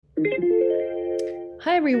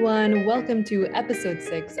Hi everyone, welcome to episode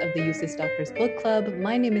 6 of the Useless Doctors Book Club.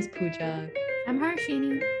 My name is Pooja. I'm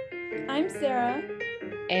Harshini. I'm Sarah.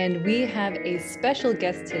 And we have a special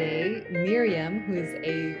guest today, Miriam, who is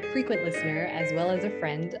a frequent listener as well as a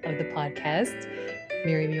friend of the podcast.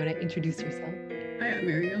 Miriam, you want to introduce yourself? Hi, I'm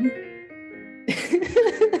Miriam.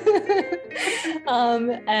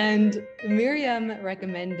 And Miriam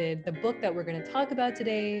recommended the book that we're going to talk about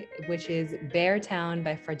today, which is Beartown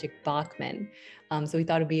by Fredrik Backman. So we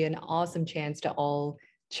thought it'd be an awesome chance to all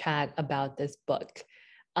chat about this book.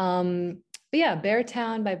 But yeah,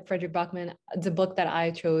 Beartown by Fredrik Backman. It's a book that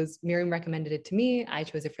I chose. Miriam recommended it to me. I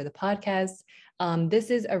chose it for the podcast.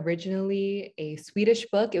 This is originally a Swedish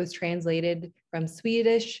book. It was translated from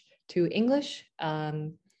Swedish to English.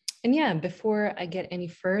 And yeah, before I get any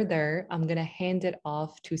further, I'm going to hand it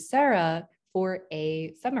off to Sarah for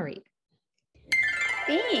a summary.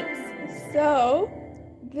 Thanks. So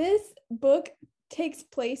this book takes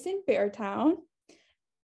place in Beartown,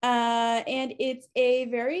 and it's a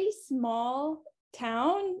very small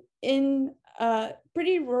town in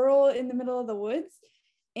pretty rural in the middle of the woods.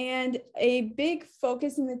 And a big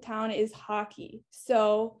focus in the town is hockey.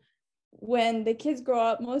 So when the kids grow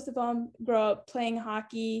up, most of them grow up playing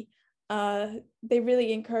hockey. They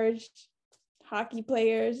really encouraged hockey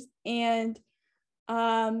players. And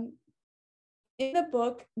in the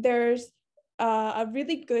book, there's a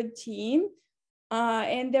really good team,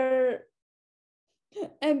 and they're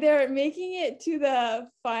making it to the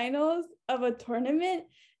finals of a tournament.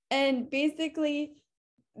 And basically,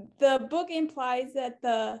 the book implies that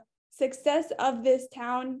the success of this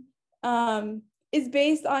town is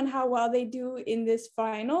based on how well they do in this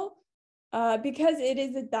final, because it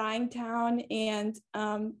is a dying town, and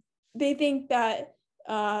they think that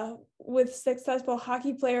with successful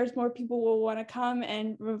hockey players, more people will want to come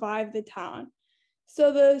and revive the town.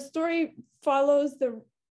 So the story follows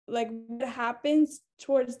what happens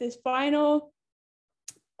towards this final.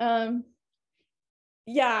 I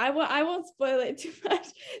won't spoil it too much.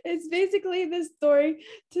 It's basically the story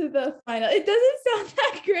to the final. It doesn't sound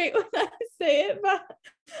that great when I say it, but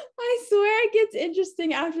I swear it gets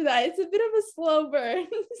interesting after that. It's a bit of a slow burn.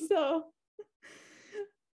 So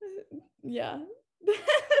yeah,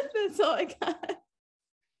 that's all I got.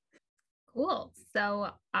 Cool. So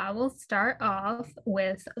I will start off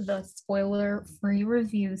with the spoiler-free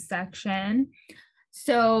review section.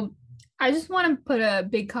 So I just want to put a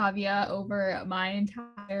big caveat over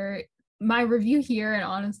my review here, and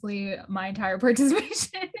honestly my entire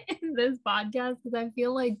participation in this podcast, because I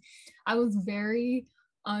feel like I was very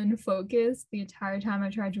unfocused the entire time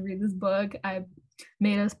I tried to read this book. I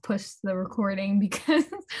made us push the recording because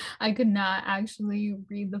I could not actually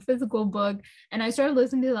read the physical book, and I started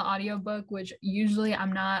listening to the audiobook, which usually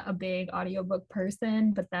I'm not a big audiobook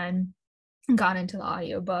person, but then got into the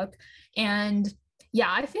audiobook. And yeah,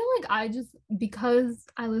 I feel like because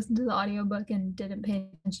I listened to the audiobook and didn't pay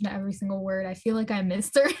attention to every single word, I feel like I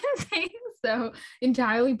missed certain things. So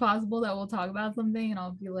entirely possible that we'll talk about something and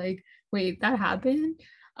I'll be like, wait, that happened?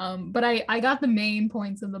 But I got the main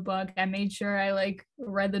points of the book. I made sure I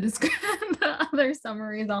read the other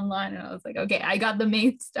summaries online, and I was like, okay, I got the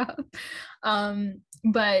main stuff.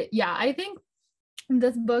 But yeah, I think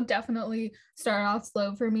this book definitely started off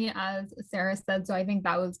slow for me, as Sarah said. So I think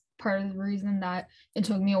that was part of the reason that it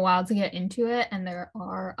took me a while to get into it. And there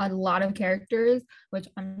are a lot of characters, which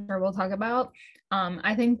I'm sure we'll talk about.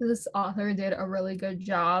 I think this author did a really good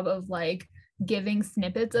job of giving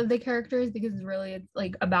snippets of the characters, because really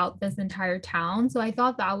it's about this entire town. So I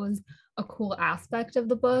thought that was a cool aspect of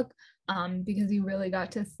the book, because you really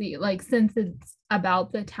got to see, since it's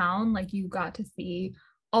about the town, you got to see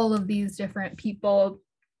all of these different people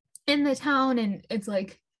in the town. And it's I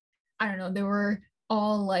don't know, they were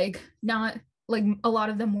all not a lot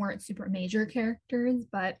of them weren't super major characters,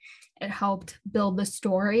 but it helped build the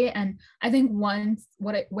story. And I think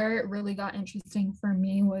where it really got interesting for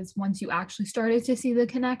me was once you actually started to see the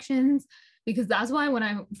connections, because that's why when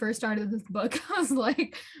I first started this book, I was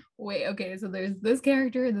like, wait, okay, so there's this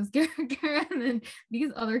character, and then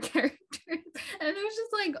these other characters, and there's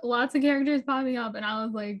just lots of characters popping up, and I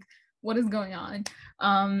was like, what is going on?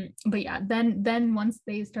 But yeah, then once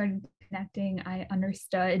they started connecting, I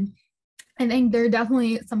understood. I think there are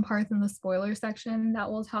definitely some parts in the spoiler section that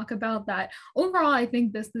we'll talk about that overall I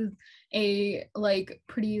think this is a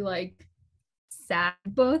pretty sad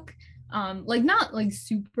book. Not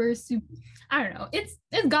super I don't know, it's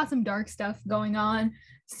got some dark stuff going on,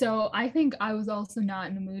 so I think I was also not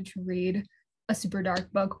in the mood to read a super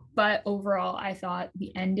dark book. But overall I thought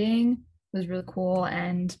the ending was really cool,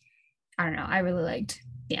 and I don't know, I really liked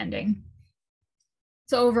the ending.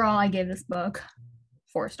 So overall, I gave this book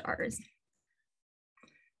 4 stars.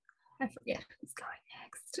 I forget who's going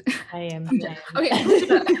next. I am. Okay.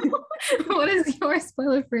 What is your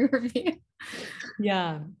spoiler-free review?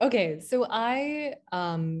 Yeah. Okay. So I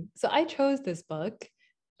chose this book,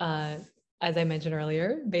 as I mentioned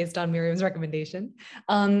earlier, based on Miriam's recommendation.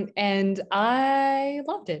 And I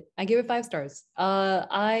loved it. I gave it 5 stars.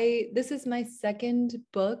 This is my second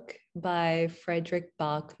book by Fredrik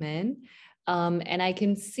Backman. And I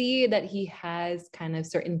can see that he has kind of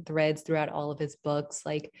certain threads throughout all of his books,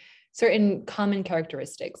 like certain common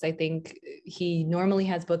characteristics. I think he normally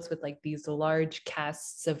has books with like these large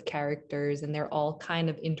casts of characters, and they're all kind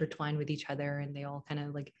of intertwined with each other, and they all kind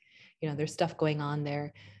of like, there's stuff going on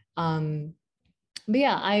there. But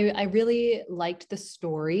yeah, I really liked the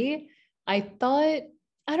story. I thought,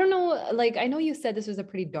 I don't know, like, I know you said this was a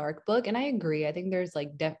pretty dark book, and I agree. I think there's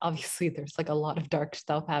like, obviously there's like a lot of dark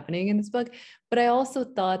stuff happening in this book, but I also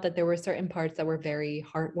thought that there were certain parts that were very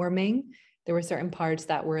heartwarming. There were certain parts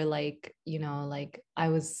that were like, like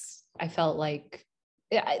I felt like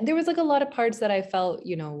there was like a lot of parts that I felt,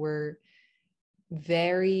 were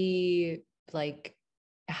very like,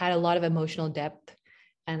 had a lot of emotional depth,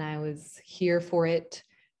 and I was here for it.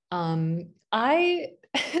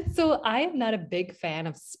 So I am not a big fan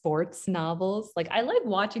of sports novels. Like, I like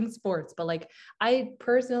watching sports, but like, I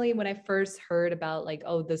personally, when I first heard about like,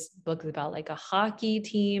 oh, this book is about like a hockey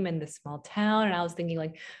team in this small town, and I was thinking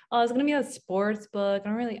like, oh, it's gonna be a sports book. I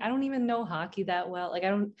don't even know hockey that well. Like,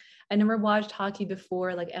 I never watched hockey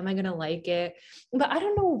before. Like, am I gonna like it? But I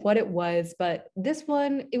don't know what it was, but this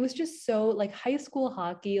one, it was just so like high school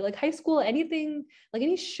hockey, like high school, anything, like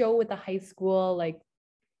any show with a high school, like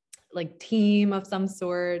team of some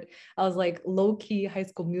sort. I was like low-key High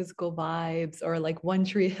School Musical vibes, or like One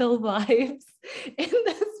Tree Hill vibes in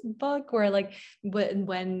this book, where like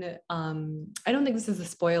when I don't think this is a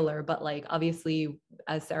spoiler, but like obviously,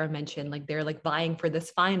 as Sarah mentioned, like they're like vying for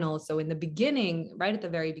this final. So in the beginning, right at the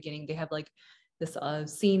very beginning, they have like this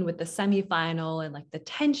scene with the semifinal, and like the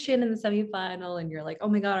tension in the semifinal, and you're like, oh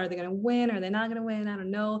my God, are they gonna win? Are they not gonna win? I don't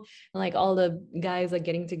know. And like all the guys like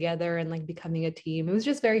getting together and like becoming a team. It was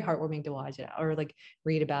just very heartwarming to watch it or like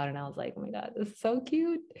read about it. And I was like, oh my God, this is so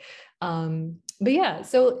cute. But yeah,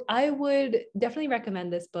 so I would definitely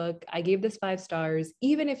recommend this book. I gave this 5 stars.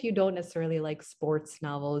 Even if you don't necessarily like sports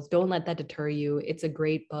novels, don't let that deter you. It's a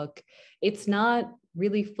great book. It's not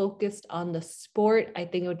really focused on the sport. I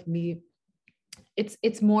think it would be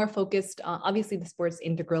it's more focused, obviously the sport's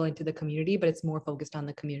integral into the community, but it's more focused on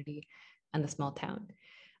the community and the small town.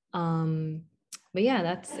 But yeah,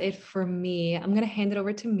 that's it for me. I'm gonna hand it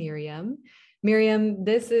over to Miriam. Miriam,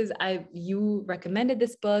 you recommended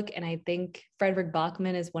this book, and I think Fredrik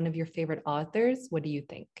Backman is one of your favorite authors. What do you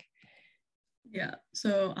think? Yeah,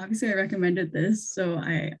 so obviously I recommended this, so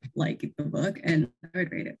I like the book and I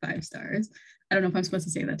would rate it 5 stars. I don't know if I'm supposed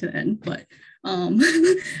to say that to the end, but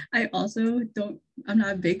I also I'm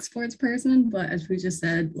not a big sports person, but as we just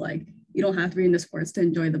said, like, you don't have to be into sports to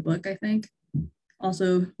enjoy the book, I think.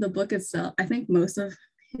 Also, the book itself, I think most of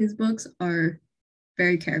his books are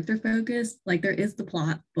very character focused. Like, there is the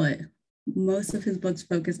plot, but most of his books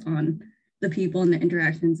focus on the people and the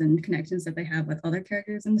interactions and connections that they have with other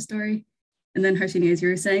characters in the story. And then Harshini, as you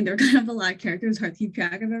were saying, there were kind of a lot of characters, hard to keep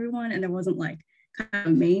track of everyone, and there wasn't like kind of a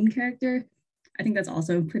main character. I think that's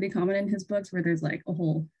also pretty common in his books, where there's like a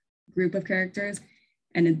whole group of characters,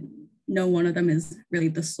 and no one of them is really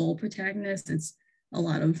the sole protagonist. It's a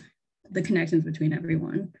lot of the connections between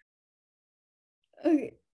everyone.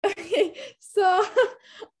 Okay. So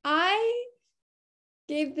I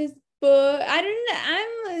gave this book,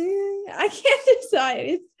 I can't decide.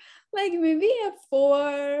 It's like maybe a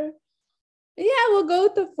 4. Yeah, we'll go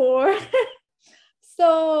with the 4.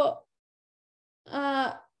 So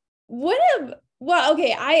I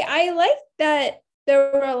like that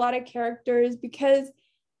there were a lot of characters, because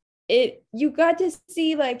you got to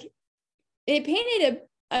see, like, it painted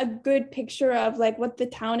a good picture of like what the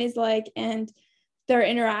town is like and their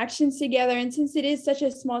interactions together. And since it is such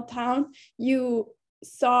a small town, you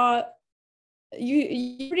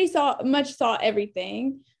pretty much saw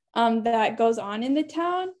everything that goes on in the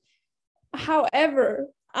town. However,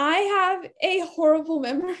 I have a horrible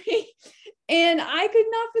memory, and I could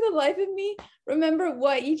not for the life of me remember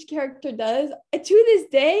what each character does. To this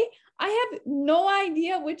day, I have no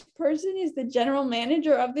idea which person is the general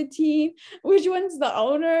manager of the team, which one's the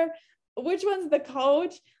owner, which one's the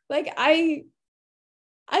coach. Like, I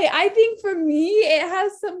think for me, it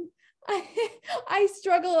has some, I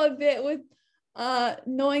struggle a bit with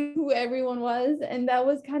knowing who everyone was. And that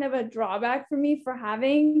was kind of a drawback for me for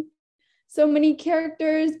having so many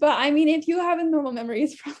characters, but I mean, if you have a normal memory,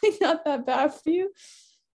 it's probably not that bad for you.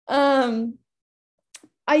 Yeah,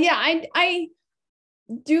 I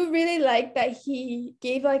do really like that he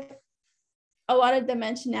gave like a lot of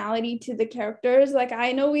dimensionality to the characters. Like,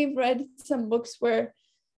 I know we've read some books where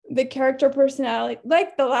the character personality,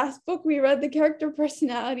 like the last book we read, the character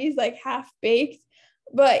personality is like half baked,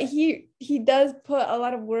 but he does put a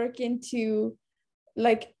lot of work into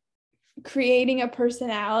like creating a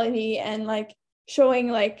personality and like showing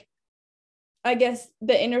like, I guess,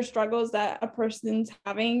 the inner struggles that a person's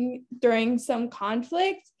having during some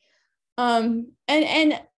conflict. And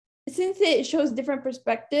since it shows different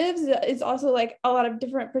perspectives, it's also like a lot of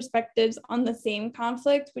different perspectives on the same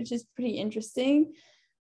conflict, which is pretty interesting.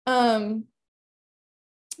 Yeah,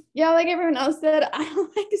 like everyone else said, I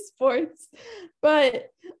don't like sports,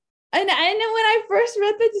 but and I know when I first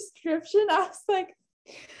read the description, I was like,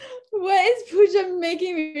 what is Pooja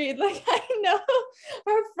making me read? Like, I know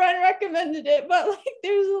her friend recommended it, but like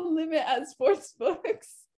there's a limit at sports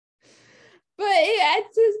books. But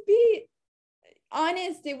to be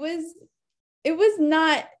honest, it was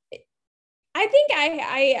not, I think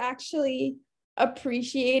I actually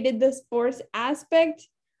appreciated the sports aspect.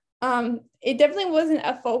 It definitely wasn't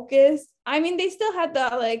a focus. I mean, they still had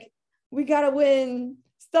the like, we gotta win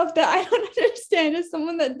stuff that I don't understand as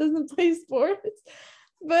someone that doesn't play sports.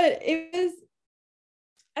 But it was,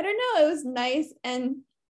 I don't know, it was nice. And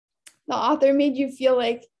the author made you feel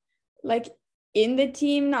like in the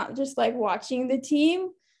team, not just like watching the team.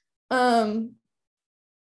 Oh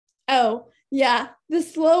yeah, the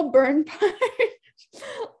slow burn part.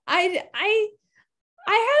 I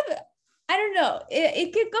don't know.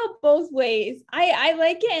 It could go both ways. I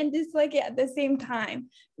like it and dislike it at the same time,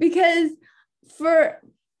 because I'd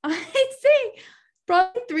say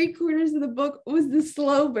probably 3/4 of the book was the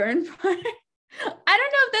slow burn part. I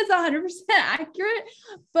don't know if that's 100% accurate,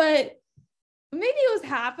 but maybe it was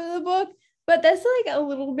half of the book, but that's like a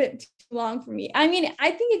little bit too long for me. I mean,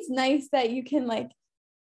 I think it's nice that you can like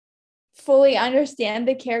fully understand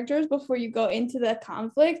the characters before you go into the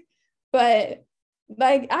conflict, but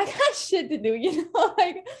like I got shit to do,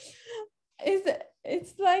 like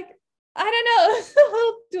it's like, I don't know, it's a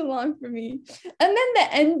little too long for me. And then the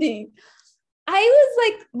ending, I was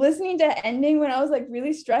like listening to the ending when I was like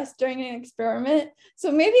really stressed during an experiment,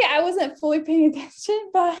 so maybe I wasn't fully paying attention,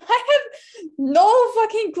 but I have no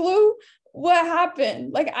fucking clue what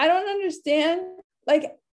happened. Like, I don't understand.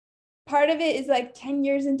 Like, part of it is like 10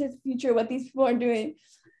 years into the future, what these people are doing.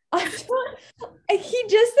 He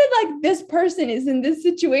just said like, this person is in this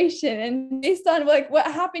situation, and based on like what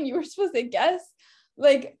happened, you were supposed to guess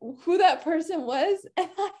like who that person was. And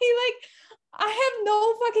I have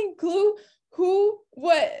no fucking clue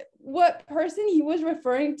what person he was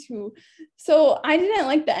referring to. So I didn't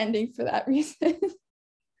like the ending for that reason.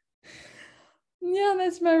 Yeah,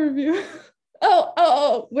 that's my review.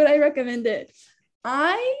 Oh, would I recommend it?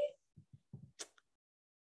 I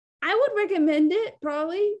would recommend it,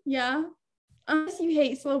 probably, yeah. Unless you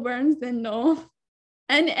hate slow burns, then no.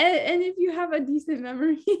 And if you have a decent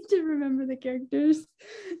memory to remember the characters.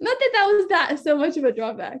 Not that was so much of a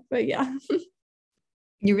drawback, but yeah.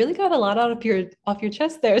 You really got a lot off your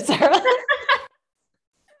chest there, Sarah.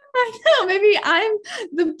 I know, maybe I'm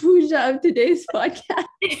the Pooja of today's podcast.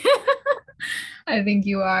 I think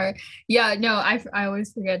you are. Yeah, no, I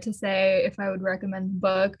always forget to say if I would recommend the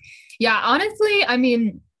book. Yeah, honestly, I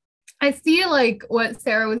mean, I see like what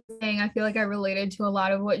Sarah was saying. I feel like I related to a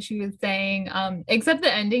lot of what she was saying, except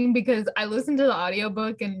the ending, because I listened to the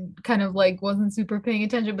audiobook and kind of like wasn't super paying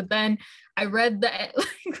attention. But then I read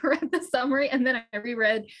read the summary, and then I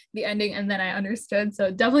reread the ending, and then I understood. So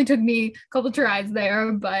it definitely took me a couple tries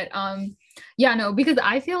there. But yeah, no, because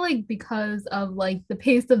I feel like because of like the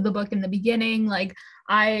pace of the book in the beginning, like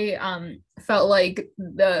I felt like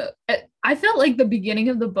the beginning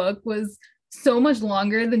of the book was so much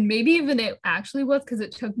longer than maybe even it actually was, because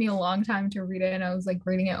it took me a long time to read it, and I was like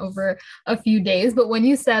reading it over a few days. But when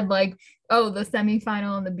you said like, oh, the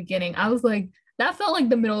semifinal in the beginning, I was like, that felt like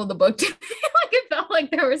the middle of the book to me. Like, it felt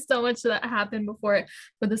like there was so much that happened before it,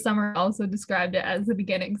 but the summary also described it as the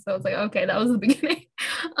beginning, so I was like, okay, that was the beginning.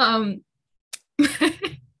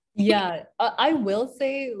 Yeah, I will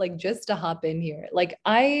say, like, just to hop in here, like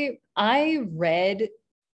I read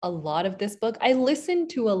a lot of this book. I listened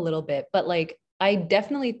to a little bit, but like I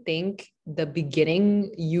definitely think the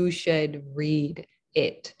beginning you should read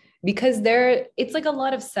it, because it's like a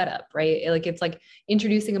lot of setup, right? Like, it's like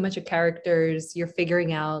introducing a bunch of characters, you're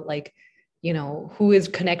figuring out like, who is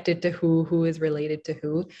connected to who is related to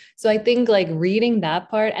who. So I think like reading that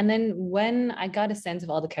part, and then when I got a sense of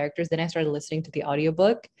all the characters, then I started listening to the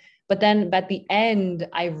audiobook. But then at the end,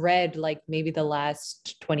 I read like maybe the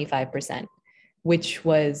last 25%, which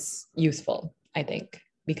was useful, I think,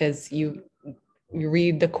 because you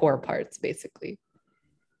read the core parts basically.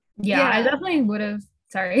 Yeah, I definitely would have,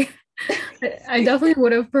 sorry. I definitely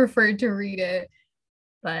would have preferred to read it.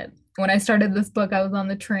 But when I started this book, I was on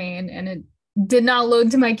the train and it did not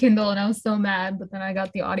load to my Kindle and I was so mad, but then I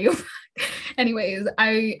got the audio. Anyways,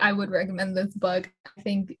 I would recommend this book. I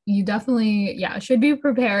think you definitely, should be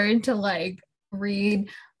prepared to like read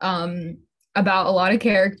about a lot of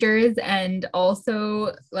characters and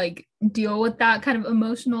also like deal with that kind of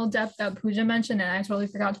emotional depth that Pooja mentioned and I totally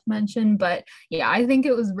forgot to mention. But yeah, I think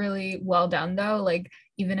it was really well done though. Like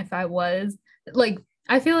even if I was like,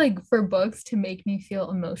 I feel like for books to make me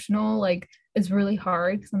feel emotional, like it's really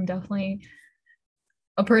hard because I'm definitely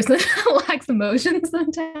a person that lacks emotion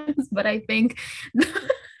sometimes, but I think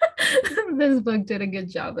this book did a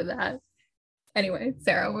good job of that. Anyway,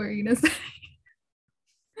 Sarah, what were you gonna say?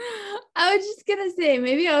 I was just gonna say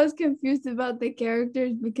maybe I was confused about the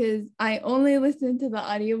characters because I only listened to the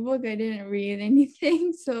audiobook. I didn't read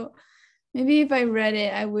anything. So maybe if I read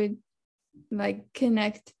it, I would like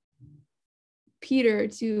connect Peter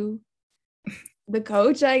to the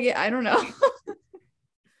coach. I don't know.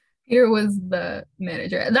 Peter was the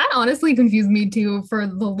manager. That honestly confused me too for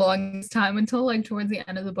the longest time until like towards the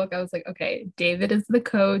end of the book. I was like, okay, David is the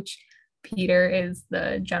coach, Peter is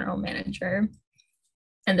the general manager,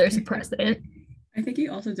 and there's a precedent. I think he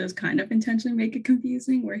also does kind of intentionally make it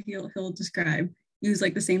confusing where he'll use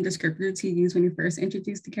like the same descriptors he used when you first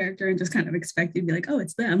introduced the character and just kind of expect you to be like, oh,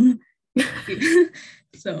 it's them.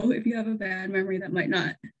 So if you have a bad memory, that might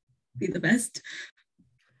not be the best.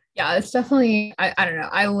 Yeah, it's definitely, I don't know,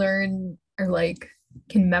 I learn or like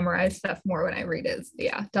can memorize stuff more when I read it. So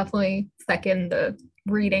yeah, definitely second the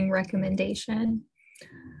reading recommendation.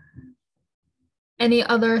 Any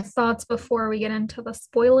other thoughts before we get into the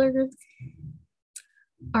spoilers?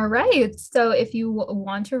 All right, so if you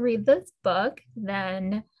want to read this book,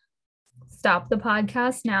 then stop the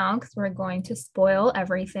podcast now because we're going to spoil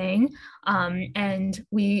everything. And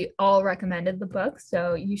we all recommended the book,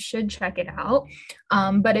 so you should check it out.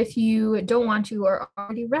 But if you don't want to or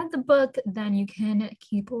already read the book, then you can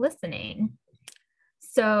keep listening.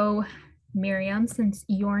 So, Miriam, since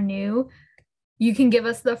you're new, you can give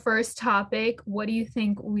us the first topic. What do you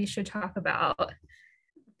think we should talk about?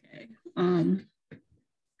 Okay.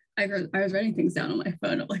 I was writing things down on my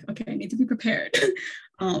phone. I'm like, okay, I need to be prepared.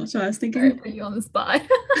 So I was thinking, sorry, put you on the spot.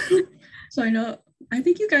 So I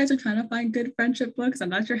think you guys are trying to find good friendship books. I'm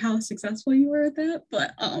not sure how successful you were at that,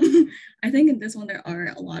 but I think in this one there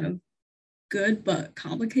are a lot of good but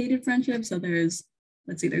complicated friendships. So there's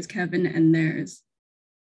Kevin and there's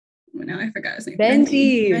now I forgot his name.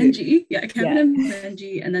 Benji. Yeah, Kevin and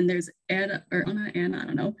Benji, and then there's Anna, or not Anna, I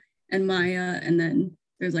don't know, and Maya, and then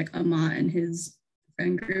there's like Amma and his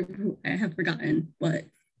friend group who I have forgotten, but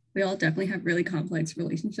we all definitely have really complex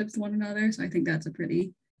relationships to one another. So I think that's a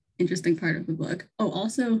pretty interesting part of the book. Oh,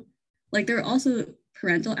 also, like there are also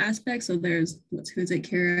parental aspects. So there's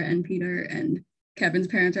Kira and Peter, and Kevin's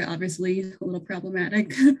parents are obviously a little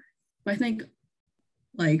problematic. But I think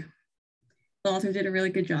like the author did a really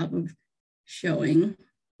good job of showing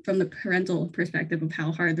from the parental perspective of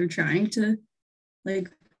how hard they're trying to like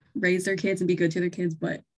raise their kids and be good to their kids,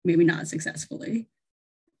 but maybe not successfully.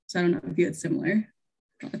 So I don't know if you had similar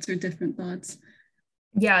thoughts or different thoughts.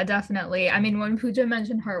 Yeah, definitely. I mean, when Pooja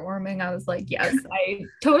mentioned heartwarming, I was like, yes. I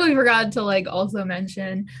totally forgot to like also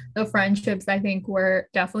mention the friendships. I think were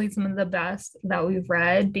definitely some of the best that we've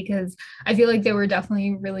read because I feel like they were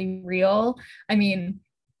definitely really real. I mean,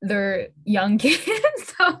 they're young kids.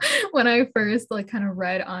 So when I first like kind of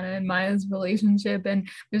read Anna and Maya's relationship, and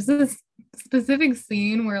there's this specific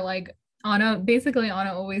scene where like Anna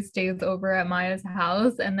always stays over at Maya's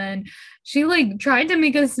house, and then she like tried to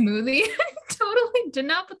make a smoothie totally did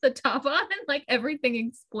not put the top on and like everything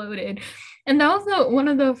exploded. And that was one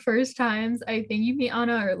of the first times I think you meet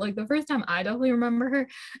Anna, or like the first time I definitely remember her.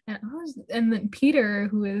 And then Peter,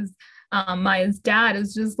 who is Maya's dad,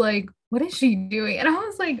 is just like, what is she doing? And I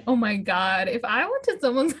was like, oh my God, if I went to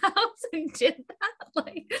someone's house and did that,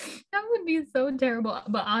 like that would be so terrible.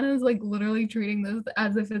 But Anna's like literally treating this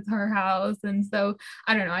as if it's her house. And so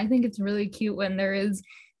I don't know, I think it's really cute when there is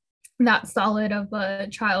that solid of a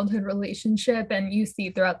childhood relationship, and you see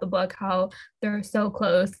throughout the book how they're so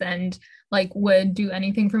close and like would do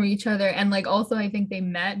anything from each other. And like also I think they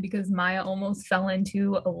met because Maya almost fell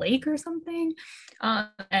into a lake or something,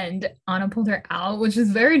 and Anna pulled her out, which is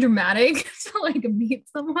very dramatic to like meet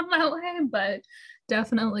someone that way, but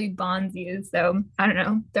definitely bonds you. So I don't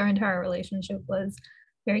know, their entire relationship was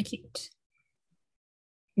very cute.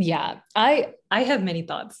 Yeah, I have many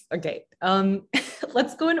thoughts. Okay.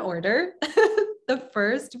 Let's go in order. The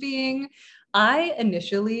first being I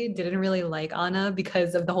initially didn't really like Anna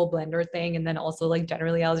because of the whole blender thing. And then also like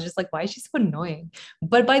generally I was just like, why is she so annoying?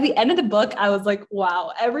 But by the end of the book, I was like,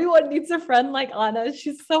 wow, everyone needs a friend like Anna.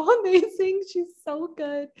 She's so amazing. She's so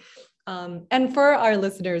good. And for our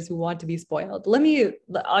listeners who want to be spoiled,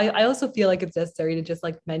 I also feel like it's necessary to just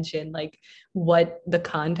like mention like what the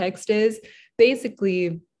context is.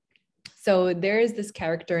 Basically, so there is this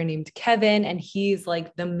character named Kevin, and he's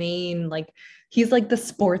like the main, like, he's like the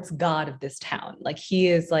sports god of this town. Like, he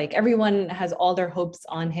is like, everyone has all their hopes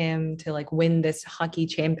on him to like win this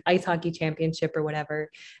ice hockey championship or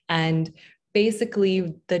whatever. And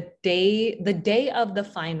basically the day of the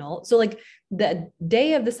final, so like the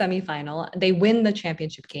day of the semifinal, they win the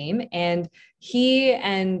championship game, and he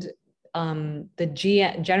and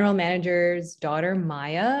general manager's daughter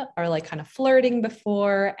Maya are like kind of flirting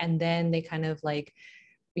before, and then they kind of like,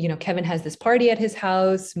 Kevin has this party at his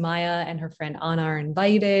house. Maya and her friend Anna are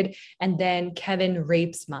invited, and then Kevin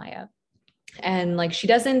rapes Maya. And like she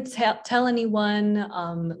doesn't tell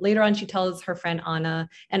anyone. Later on, she tells her friend Anna,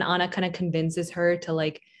 and Anna kind of convinces her to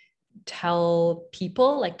like tell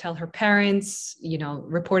people, like tell her parents,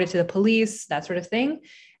 report it to the police, that sort of thing.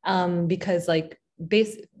 Because like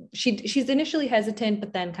she's initially hesitant,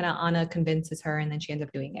 but then kind of Anna convinces her, and then she ends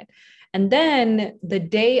up doing it. And then the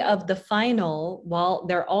day of the final, while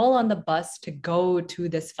they're all on the bus to go to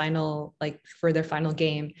this final, like for their final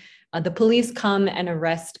game, the police come and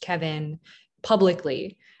arrest Kevin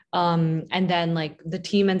publicly. And then like the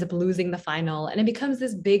team ends up losing the final, and it becomes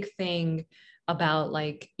this big thing about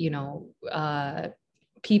like,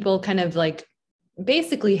 people kind of like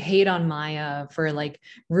basically hate on Maya for like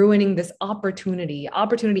ruining this opportunity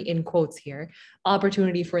in quotes here,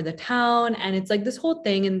 opportunity for the town. And it's like this whole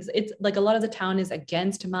thing. And it's like a lot of the town is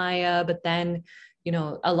against Maya, but then,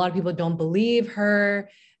 a lot of people don't believe her.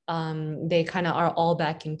 They kind of are all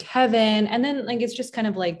backing Kevin. And then like, it's just kind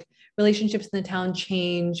of like relationships in the town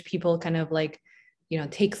change. People kind of like,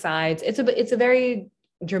 take sides. It's a very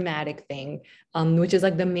dramatic thing, which is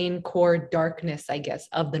like the main core darkness, I guess,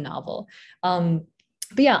 of the novel.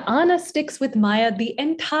 But yeah, Anna sticks with Maya the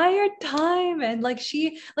entire time. And like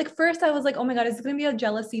first I was like, oh my God, is it gonna be a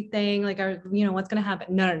jealousy thing? Like, what's gonna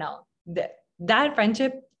happen? No. That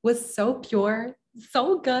friendship was so pure,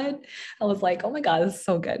 so good. I was like, oh my God, this is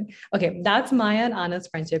so good. Okay, that's Maya and Anna's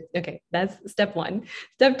friendship. Okay, that's step one.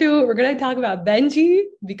 Step two, we're gonna talk about Benji,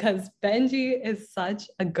 because Benji is such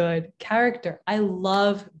a good character. I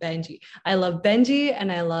love Benji.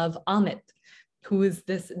 And I love Amit, who is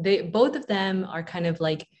this, both of them are kind of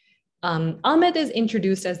like, Amit is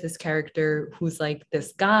introduced as this character who's like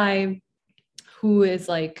this guy who is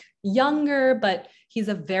like younger, but he's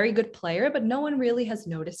a very good player, but no one really has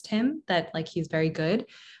noticed him that like he's very good.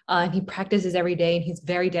 And he practices every day, and he's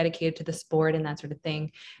very dedicated to the sport and that sort of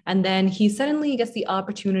thing. And then he suddenly gets the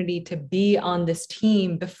opportunity to be on this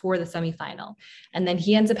team before the semifinal. And then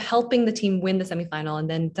he ends up helping the team win the semifinal. And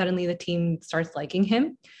then suddenly the team starts liking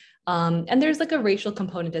him. And there's like a racial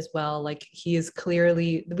component as well. Like he is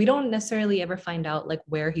clearly, we don't necessarily ever find out like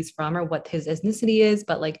where he's from or what his ethnicity is,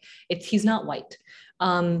 but like he's not white.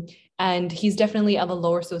 And he's definitely of a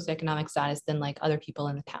lower socioeconomic status than like other people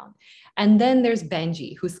in the town. And then there's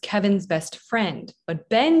Benji, who's Kevin's best friend. But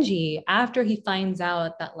Benji, after he finds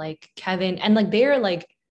out that like Kevin, and like they're like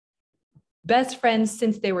best friends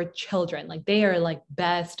since they were children, like they are like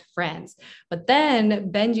best friends. But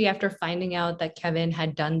then Benji, after finding out that Kevin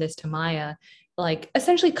had done this to Maya, like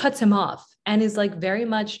essentially cuts him off and is like very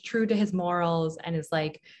much true to his morals, and is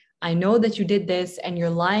like, I know that you did this and you're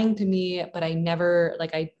lying to me, but I never,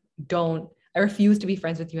 like, I refuse to be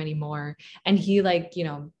friends with you anymore. And he like,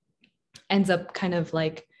 ends up kind of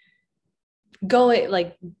like going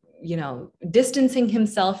like, distancing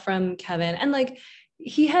himself from Kevin. And like,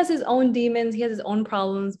 he has his own demons, he has his own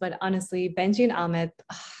problems, but honestly, Benji and Amit,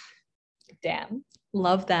 damn,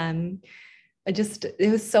 love them.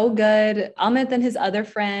 It was so good. Amit and his other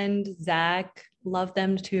friend, Zach, love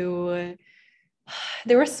them too.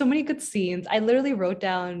 There were so many good scenes. I literally wrote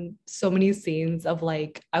down so many scenes of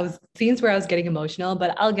like, scenes where I was getting emotional,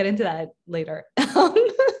 but I'll get into that later.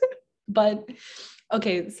 But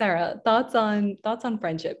okay, Sarah, thoughts on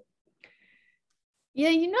friendship? Yeah,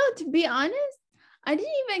 to be honest, I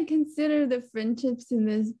didn't even consider the friendships in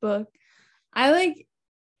this book. I like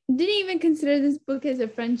didn't even consider this book as a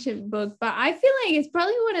friendship book, but I feel like it's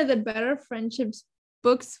probably one of the better friendships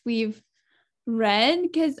books we've read,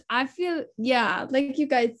 because I feel, yeah, like you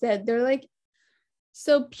guys said, they're like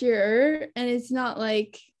so pure, and it's not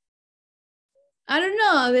like I don't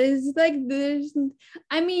know.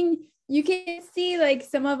 I mean, you can see like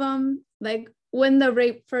some of them, like when the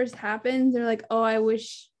rape first happens, they're like, oh, I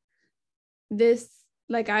wish this,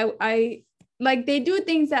 like, I like they do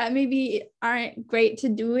things that maybe aren't great to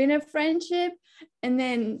do in a friendship. And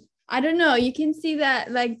then, I don't know, you can see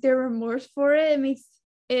that like their remorse for it makes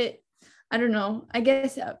it, I don't know, I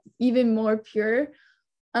guess even more pure.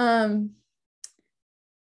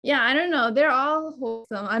 Yeah, I don't know. They're all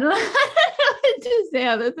wholesome. I don't know what to say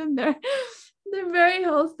other than they're very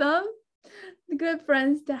wholesome. Good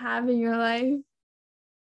friends to have in your life.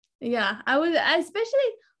 Yeah, I was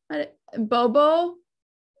especially Bobo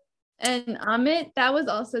and Amit. That was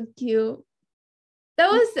also cute. That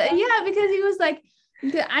was yeah, because he was like,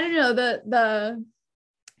 I don't know, the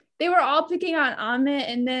they were all picking on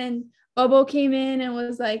Amit, and then Bobo came in and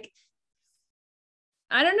was like,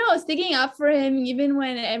 I don't know, sticking up for him even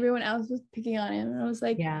when everyone else was picking on him. And I was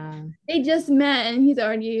like, Yeah. they just met and he's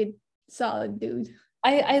already a solid dude.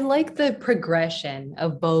 I like the progression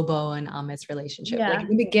of Bobo and Amit's relationship. Yeah. Like in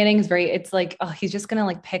the beginning is it's like, oh, he's just gonna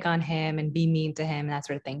like pick on him and be mean to him and that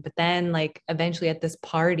sort of thing. But then like eventually at this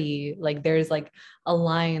party, like there's like a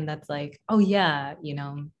line that's like, oh yeah,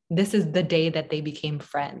 this is the day that they became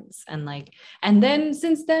friends. And then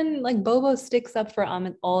since then, like Bobo sticks up for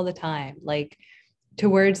Amit all the time. Like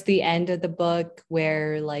towards the end of the book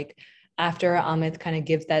where like after Amit kind of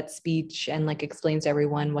gives that speech and like explains to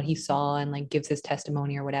everyone what he saw and like gives his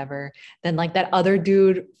testimony or whatever, then like that other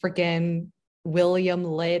dude, freaking William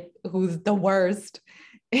Litt, who's the worst,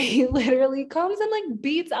 he literally comes and like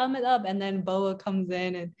beats Amit up, and then Boa comes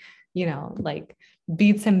in and like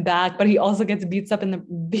beats him back, but he also gets beaten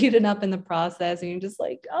up in the process, and you're just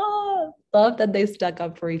like, oh, love that they stuck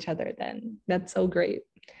up for each other. Then that's so great.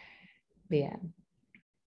 But yeah.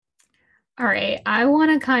 All right, I want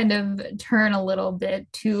to kind of turn a little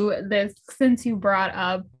bit to this since you brought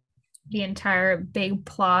up the entire big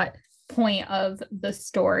plot point of the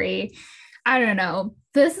story. I don't know.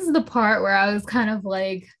 This is the part where I was kind of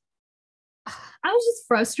like, I was just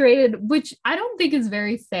frustrated, which I don't think is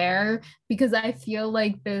very fair because I feel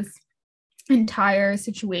like this entire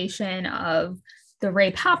situation of the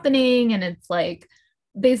rape happening and it's like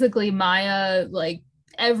basically Maya, like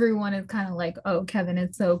everyone is kind of like, oh, Kevin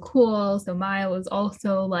is so cool. So Maya was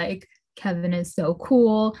also like, Kevin is so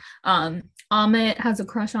cool. Amit has a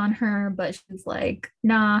crush on her, but she's like,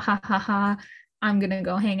 nah, ha ha ha. I'm gonna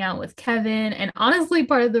go hang out with Kevin. And honestly,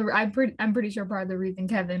 I'm pretty sure part of the reason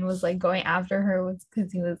Kevin was like going after her was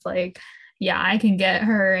because he was like, yeah, I can get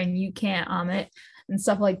her and you can't, Amit, and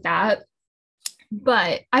stuff like that.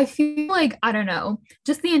 But I feel like, I don't know,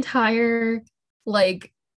 just the entire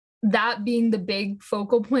like that being the big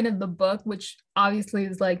focal point of the book, which obviously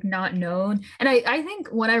is like not known. And I think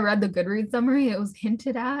when I read the Goodreads summary, it was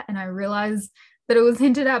hinted at, and I realized that it was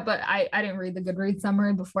hinted at, but I didn't read the Goodreads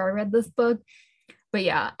summary before I read this book. But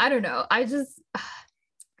yeah, I don't know.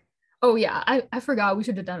 Oh yeah, I forgot we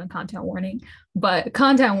should have done a content warning, but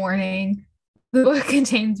content warning, the book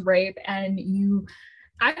contains rape, and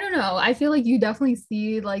I don't know, I feel like you definitely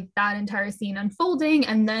see like that entire scene unfolding,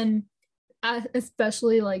 and then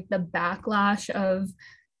especially like the backlash of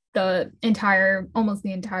almost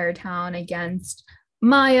the entire town against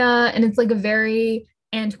Maya. And it's like a very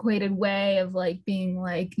antiquated way of like being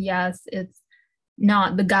like, yes, it's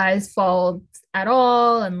not the guy's fault at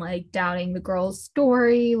all, and like doubting the girl's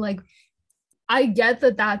story. Like, I get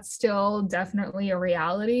that that's still definitely a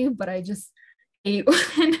reality, but I just hate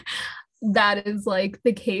when that is like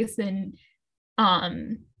the case in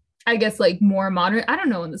I guess like more modern. I don't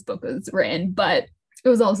know when this book was written, but it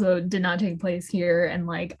was also did not take place here, and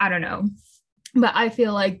like I don't know. But I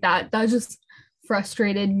feel like that just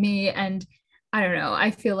frustrated me, and I don't know.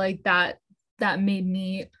 I feel like that made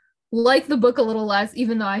me like the book a little less,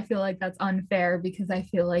 even though I feel like that's unfair because I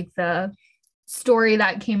feel like the story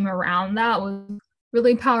that came around that was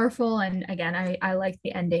really powerful. And again, I like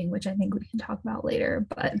the ending, which I think we can talk about later.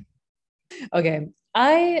 But okay,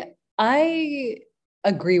 I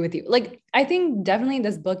agree with you. Like, I think definitely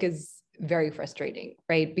this book is very frustrating,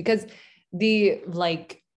 right? Because this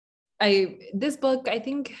book, I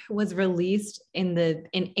think, was released in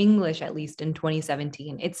English, at least in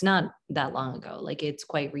 2017. It's not that long ago, like it's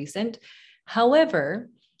quite recent. However,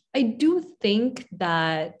 I do think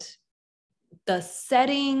that the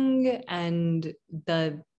setting and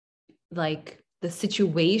the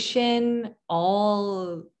situation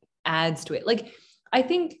all adds to it. Like, I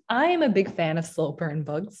think I am a big fan of slow burn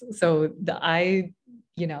books. So I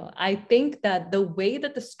think that the way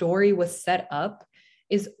that the story was set up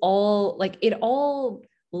is all like, it all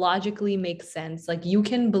logically makes sense. Like you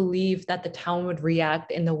can believe that the town would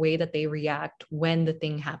react in the way that they react when the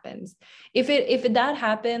thing happens. If that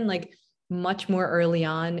happened like much more early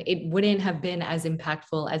on, it wouldn't have been as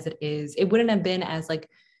impactful as it is. It wouldn't have been as like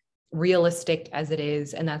realistic as it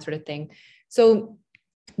is and that sort of thing. So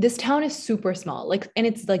this town is super small, like, and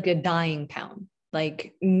it's like a dying town.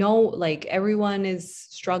 Like no, like everyone is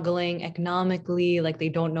struggling economically, like they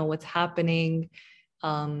don't know what's happening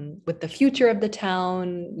with the future of the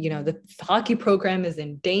town. You know, the hockey program is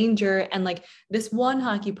in danger. And like this one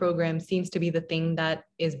hockey program seems to be the thing that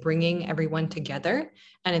is bringing everyone together.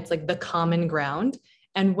 And it's like the common ground.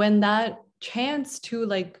 And when that chance to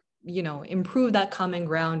like, you know, improve that common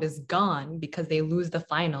ground is gone because they lose the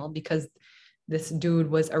final, because this dude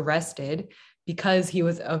was arrested, because he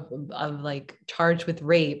was of like charged with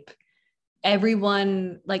rape,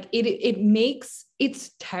 everyone like it makes,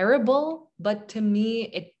 it's terrible, but to me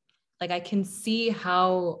it, like I can see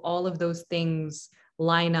how all of those things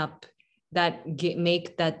line up that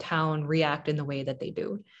make that town react in the way that they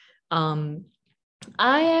do.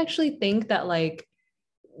 I actually think that like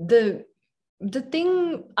the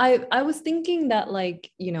thing I was thinking that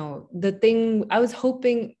like, you know, the thing I was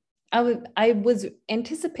hoping, I was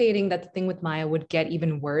anticipating that the thing with Maya would get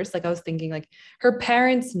even worse. Like I was thinking like her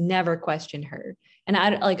parents never questioned her. And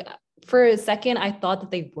I like for a second I thought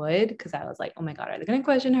that they would, because I was like, oh my God, are they gonna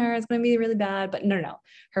question her? It's gonna be really bad. But no.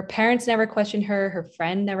 Her parents never questioned her. Her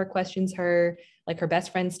friend never questions her. Like her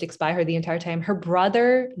best friend sticks by her the entire time. Her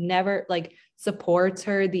brother never like supports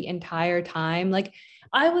her the entire time. Like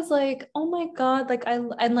I was like, oh my God, like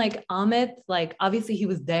and like Amit, like obviously he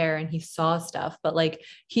was there and he saw stuff, but like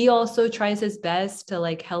he also tries his best to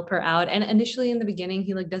like help her out. And initially in the beginning,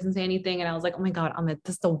 he like doesn't say anything. And I was like, oh my God, Amit,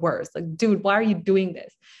 this is the worst. Like, dude, why are you doing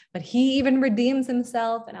this? But he even redeems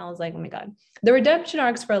himself. And I was like, oh my God, the redemption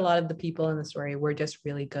arcs for a lot of the people in the story were just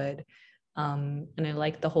really good. And I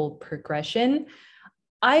like the whole progression.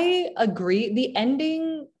 I agree. The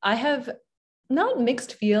ending, I have not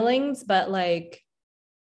mixed feelings, but like,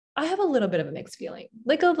 I have a little bit of a mixed feeling,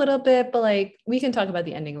 like a little bit, but like we can talk about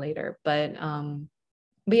the ending later. But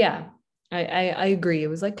yeah, I agree. It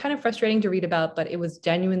was like kind of frustrating to read about, but it was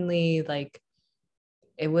genuinely like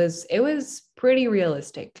it was pretty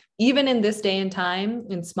realistic. Even in this day and time,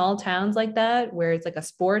 in small towns like that, where it's like a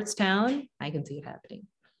sports town, I can see it happening.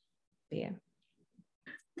 But yeah.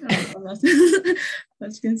 I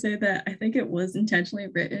was gonna say that I think it was intentionally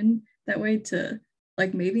written that way to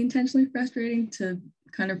like maybe intentionally frustrating to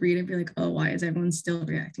kind of read and be like, oh, why is everyone still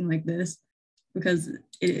reacting like this? Because it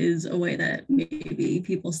is a way that maybe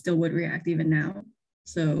people still would react even now.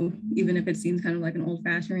 So even if it seems kind of like an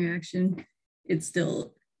old-fashioned reaction, it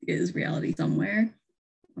still is reality somewhere.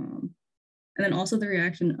 And then also the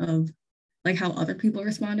reaction of like how other people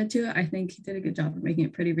responded to it. I think he did a good job of making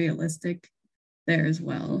it pretty realistic there as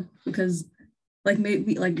well. Because like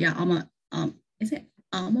maybe like, yeah, is it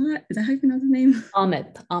Amat? Is that how you pronounce his name?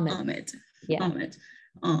 Amit. Yeah. Amit.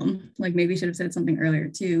 Like maybe should have said something earlier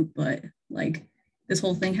too, but like this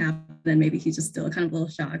whole thing happened and maybe he's just still kind of a little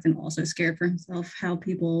shocked and also scared for himself how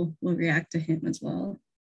people will react to him as well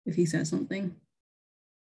if he says something.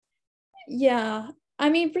 Yeah, I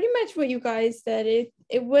mean pretty much what you guys said.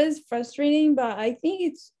 It was frustrating, but I think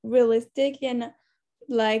it's realistic, and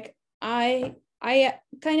like I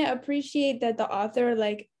kind of appreciate that the author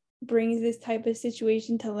like brings this type of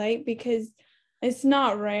situation to light, because it's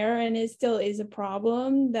not rare and it still is a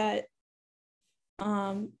problem that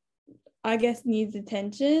I guess needs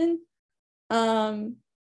attention.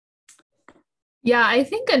 Yeah, I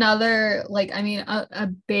think another like I mean a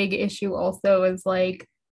big issue also is like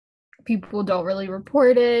people don't really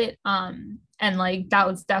report it, and like that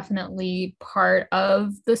was definitely part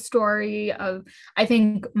of the story of, I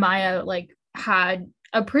think Maya like had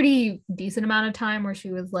a pretty decent amount of time where she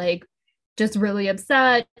was like just really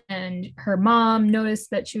upset, and her mom noticed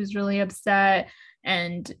that she was really upset.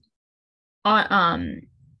 And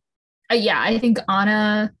yeah, I think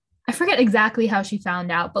Anna, I forget exactly how she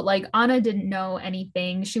found out, but like Anna didn't know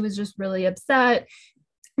anything. She was just really upset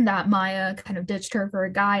that Maya kind of ditched her for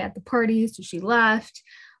a guy at the party, so she left.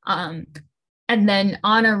 And then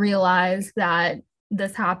Anna realized that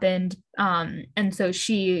this happened, and so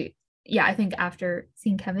she, yeah, I think after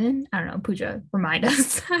seeing Kevin, I don't know, Pooja, remind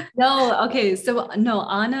us. No, okay. So no,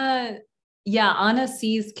 Anna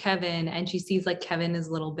sees Kevin and she sees like Kevin is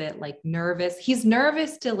a little bit like nervous. He's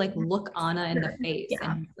nervous to like look Anna in the face.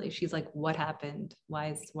 Yeah. And like, she's like, what happened?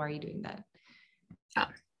 Why are you doing that?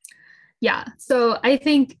 Yeah. So I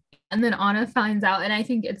think, and then Anna finds out, and I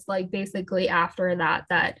think it's like basically after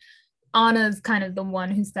that Anna's kind of the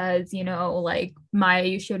one who says, you know, like Maya,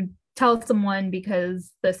 you should tell someone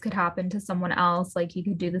because this could happen to someone else, like he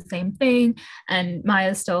could do the same thing. And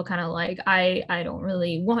Maya's still kind of like, I don't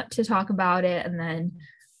really want to talk about it, and then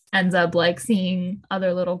ends up like seeing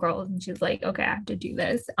other little girls and she's like, okay, I have to do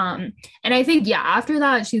this. And I think, yeah, after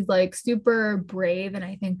that she's like super brave, and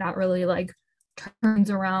I think that really like turns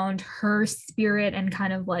around her spirit and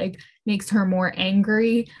kind of like makes her more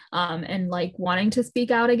angry, and like wanting to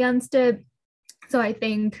speak out against it. So I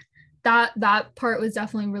think that part was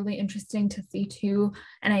definitely really interesting to see too.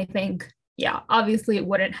 And I think, yeah, obviously it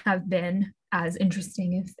wouldn't have been as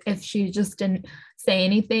interesting if she just didn't say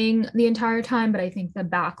anything the entire time. But I think the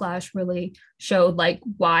backlash really showed like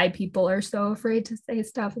why people are so afraid to say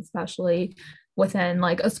stuff, especially within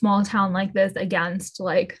like a small town like this, against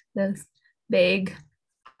like this big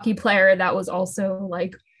hockey player that was also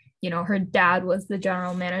like, her dad was the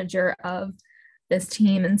general manager of this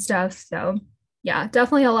team and stuff. So yeah,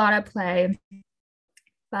 definitely a lot at play.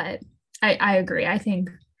 But I agree. I think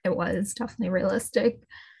it was definitely realistic.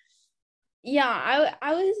 Yeah,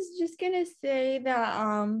 I was just gonna say that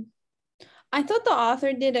I thought the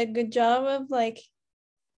author did a good job of like,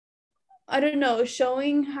 I don't know,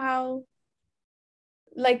 showing how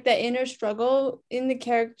like the inner struggle in the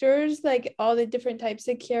characters, like all the different types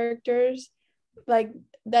of characters like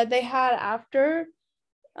that they had after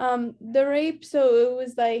the rape. So it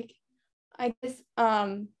was like, I guess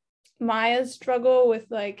Maya's struggle with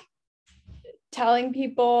like telling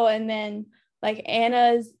people, and then like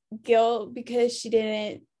Anna's guilt because she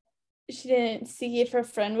didn't see if her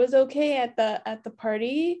friend was okay at the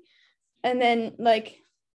party, and then like,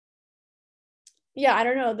 yeah, I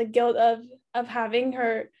don't know, the guilt of having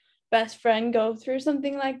her best friend go through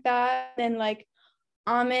something like that, and like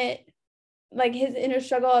Amit, like his inner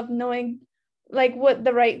struggle of knowing like what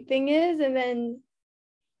the right thing is, and then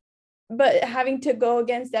but having to go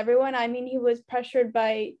against everyone. I mean, he was pressured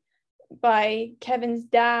by Kevin's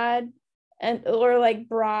dad, and or like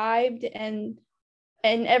bribed, and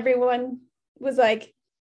everyone was like,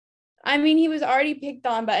 I mean, he was already picked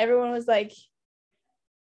on, but everyone was like,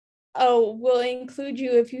 oh, we'll include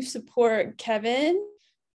you if you support Kevin.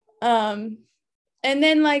 And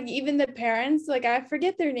then like even the parents, like I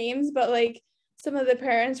forget their names, but like some of the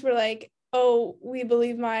parents were like, oh, we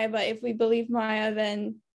believe Maya, but if we believe Maya,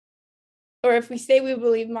 then, or if we say we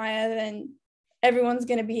believe Maya, then everyone's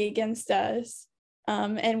going to be against us.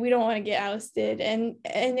 And we don't want to get ousted. And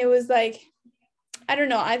it was like, I don't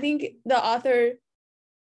know, I think the author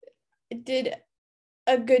did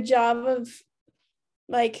a good job of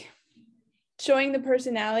like showing the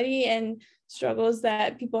personality and struggles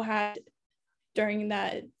that people had during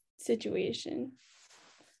that situation.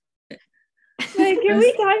 Like, can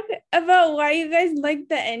we talk about why you guys like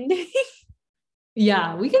the ending?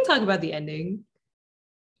 Yeah, we can talk about the ending.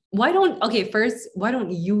 Why don't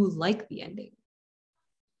you like the ending?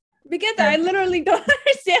 Because I literally don't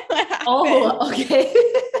understand what happened. Oh, okay.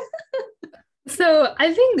 So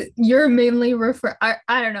I think you're mainly I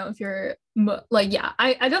don't know if you're like, yeah,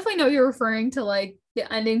 I definitely know you're referring to like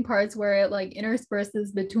the ending parts where it like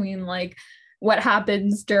intersperses between like what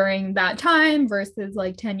happens during that time versus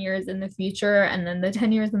like 10 years in the future. And then the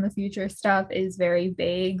 10 years in the future stuff is very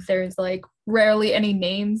vague. There's like rarely any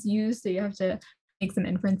names used, so you have to make some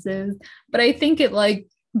inferences. But I think it like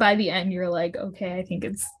by the end you're like, okay, I think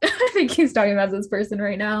he's talking about this person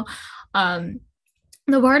right now.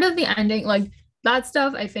 The part of the ending, like that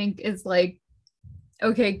stuff, I think is like,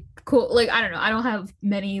 okay, cool. Like, I don't know. I don't have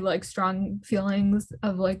many like strong feelings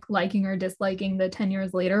of like liking or disliking the 10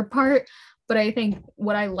 years later part. But I think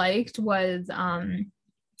what I liked was I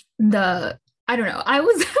don't know. I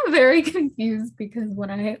was very confused because when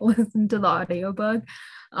I listened to the audiobook,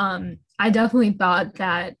 I definitely thought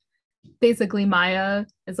that basically Maya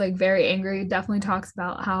is like very angry, definitely talks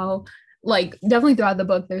about how like definitely throughout the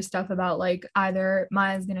book there's stuff about like either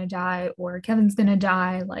Maya's gonna die or Kevin's gonna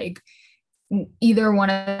die, like either one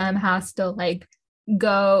of them has to like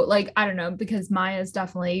go, like I don't know, because Maya's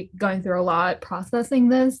definitely going through a lot processing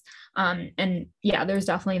this, and yeah, there's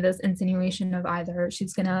definitely this insinuation of either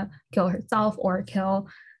she's gonna kill herself or kill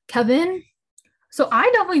Kevin. So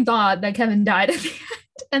I definitely thought that Kevin died at the end,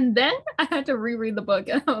 and then I had to reread the book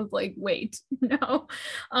and I was like, wait, no.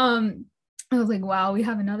 I was like, wow, we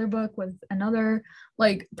have another book with another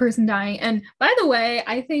like person dying. And by the way,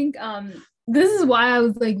 I think this is why I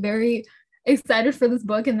was like very excited for this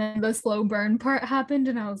book, and then the slow burn part happened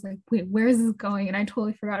and I was like, wait, where is this going? And I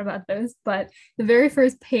totally forgot about this. But the very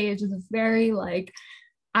first page is a very like,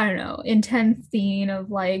 I don't know, intense scene of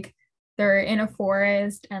like they're in a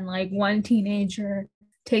forest and like one teenager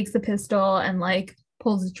takes a pistol and like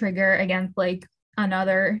pulls the trigger against like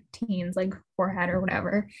another teen's like forehead or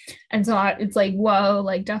whatever. And so it's like, whoa,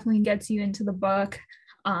 like definitely gets you into the book.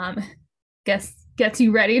 Gets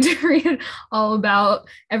you ready to read all about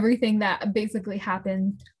everything that basically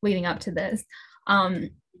happened leading up to this.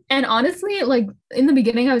 And honestly, like in the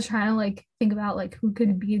beginning, I was trying to like think about like who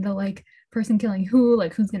could be the like person killing who,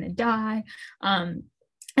 like who's gonna die. And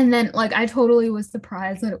then like I totally was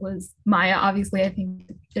surprised that it was Maya. Obviously, I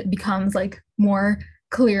think it becomes like more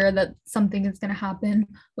clear that something is gonna happen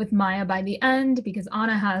with Maya by the end, because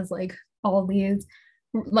Anna has like all these,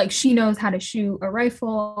 like she knows how to shoot a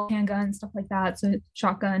rifle, handgun, stuff like that. So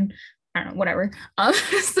shotgun, I don't know, whatever.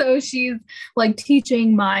 So she's like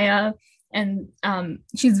teaching Maya, and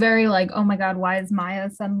she's very like, oh my God, why is Maya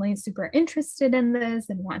suddenly super interested in this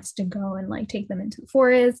and wants to go and like take them into the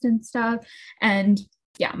forest and stuff. And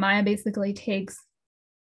yeah, Maya basically takes,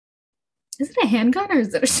 is it a handgun or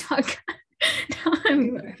is it a shotgun?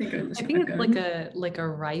 I think it's like a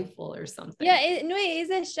rifle or something. Yeah, it is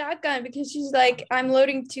a shotgun, because she's like, I'm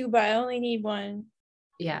loading 2, but I only need 1.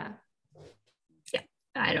 Yeah,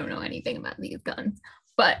 I don't know anything about these guns,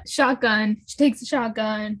 but shotgun. She takes a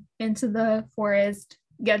shotgun into the forest,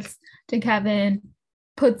 gets to Kevin,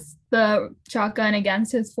 puts the shotgun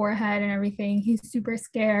against his forehead and everything. He's super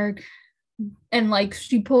scared, and like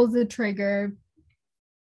she pulls the trigger,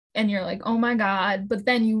 and you're like, oh my God. But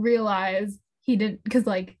then you realize he didn't, because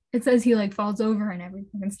like it says he like falls over and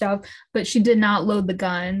everything and stuff, but she did not load the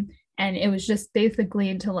gun. And it was just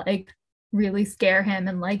basically to like really scare him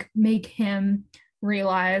and like make him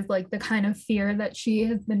realize like the kind of fear that she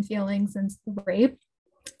has been feeling since the rape.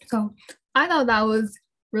 So I thought that was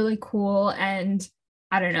really cool. And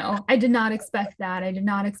I don't know, I did not expect that. I did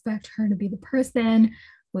not expect her to be the person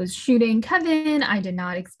who was shooting Kevin. I did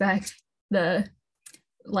not expect the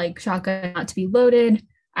like shotgun not to be loaded.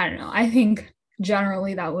 I don't know. I think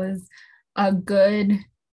generally that was a good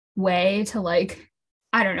way to like,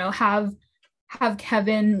 I don't know, have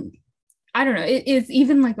Kevin, I don't know, it is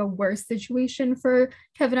even like a worse situation for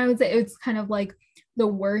Kevin. I would say it's kind of like the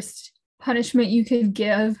worst punishment you could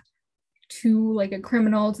give to like a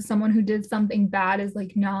criminal, to someone who did something bad, is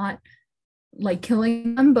like not like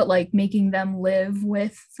killing them, but like making them live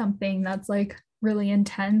with something that's like really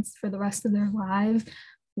intense for the rest of their life.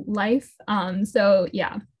 So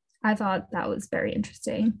yeah, I thought that was very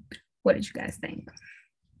interesting. What did you guys think?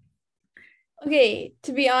 Okay,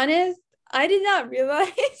 to be honest, I did not realize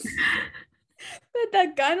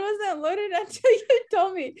that gun wasn't loaded until you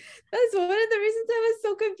told me. That's one of the reasons I was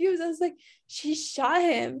so confused. I was like, she shot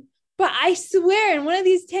him, but I swear in one of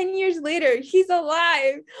these 10 years later, he's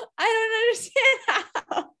alive. I don't understand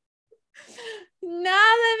how. Now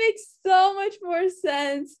that makes so much more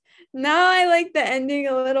sense. Now I like the ending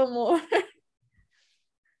a little more.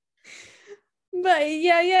 But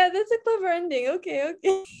yeah, that's a clever ending. Okay.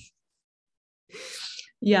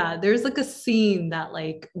 Yeah, there's like a scene that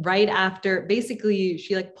like right after, basically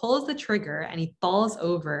she like pulls the trigger and he falls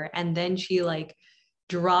over, and then she like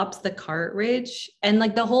drops the cartridge, and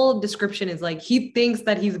like the whole description is like he thinks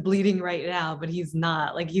that he's bleeding right now, but he's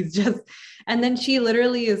not, like he's just, and then she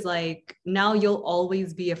literally is like, now you'll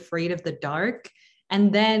always be afraid of the dark.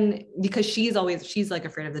 And then because she's like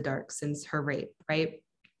afraid of the dark since her rape, right?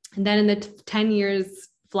 And then in the 10 years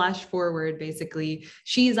flash forward, basically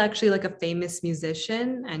she's actually like a famous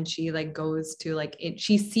musician, and she like goes to like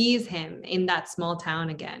she sees him in that small town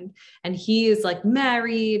again, and he is like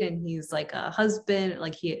married and he's like a husband,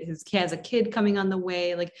 like he has a kid coming on the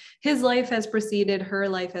way, like his life has proceeded, her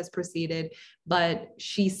life has proceeded, but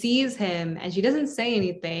she sees him and she doesn't say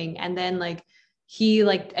anything, and then like he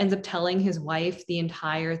like ends up telling his wife the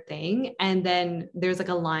entire thing, and then there's like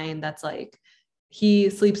a line that's like, he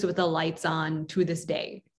sleeps with the lights on to this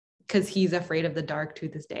day because he's afraid of the dark to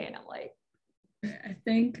this day. And I'm like, I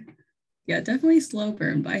think, yeah, definitely slow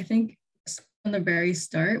burn. But I think from the very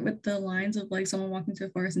start with the lines of like someone walking through a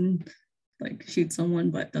forest and like shoots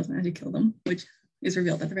someone but doesn't actually kill them, which is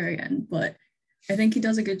revealed at the very end. But I think he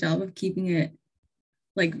does a good job of keeping it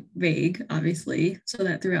like vague, obviously, so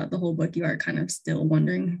that throughout the whole book you are kind of still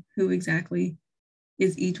wondering who exactly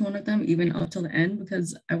is each one of them, even up till the end,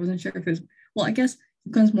 because I wasn't sure if it was, well, I guess it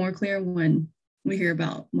becomes more clear when we hear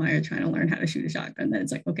about Maya trying to learn how to shoot a shotgun, then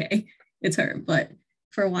it's like, okay, it's her. But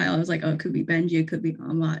for a while I was like, oh, it could be Benji, it could be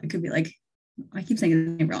Amma, it could be like, I keep saying his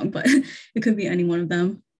name wrong, but it could be any one of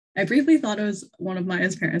them. I briefly thought it was one of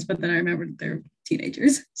Maya's parents, but then I remembered they're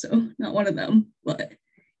teenagers, so not one of them. But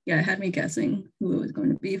yeah, it had me guessing who it was going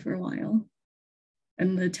to be for a while.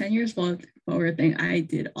 And the 10 years forward thing, I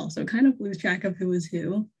did also kind of lose track of who was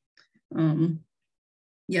who.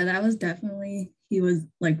 Yeah, that was definitely, he was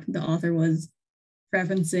like, the author was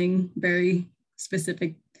referencing very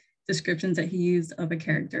specific descriptions that he used of a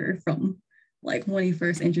character from like when he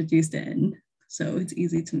first introduced it in. So it's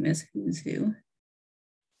easy to miss who's who.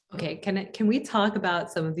 Okay, can we talk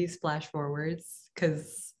about some of these flash forwards?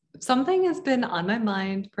 Because something has been on my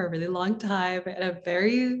mind for a really long time, and I'm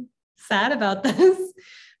very sad about this.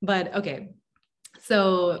 But okay,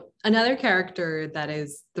 so another character that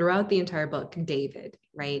is throughout the entire book, David,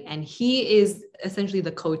 right? And he is essentially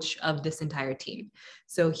the coach of this entire team.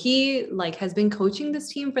 So he like has been coaching this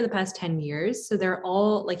team for the past 10 years. So they're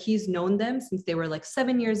all like, he's known them since they were like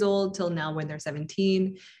 7 years old till now when they're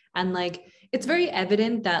 17. And like, it's very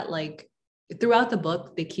evident that like throughout the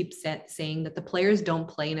book, they keep saying that the players don't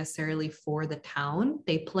play necessarily for the town,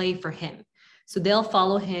 they play for him. So they'll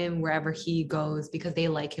follow him wherever he goes because they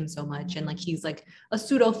like him so much. And like, he's like a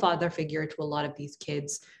pseudo father figure to a lot of these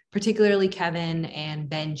kids, particularly Kevin and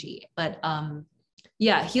Benji. But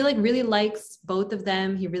yeah, he like really likes both of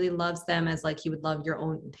them. He really loves them as like he would love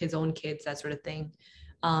his own kids, that sort of thing.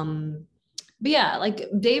 But yeah, like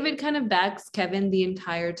David kind of backs Kevin the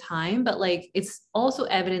entire time, but like it's also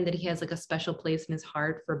evident that he has like a special place in his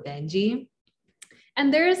heart for Benji.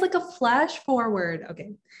 And there is like a flash forward.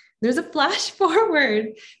 Okay. There's a flash forward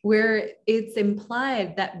where it's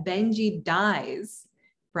implied that Benji dies,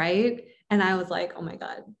 right? And I was like, oh my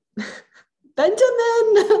God,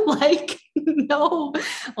 Benjamin, like, no,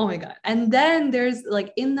 oh my God. And then there's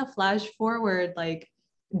like in the flash forward, like,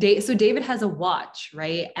 so David has a watch,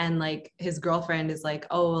 right? And like his girlfriend is like,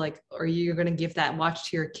 oh, like, are you going to give that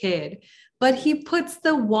watch to your kid? But he puts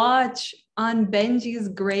the watch on Benji's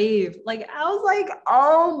grave. Like, I was like,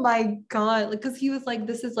 oh my God. Like, cause he was like,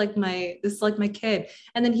 this is like my kid.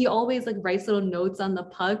 And then he always like writes little notes on the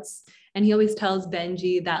pucks. And he always tells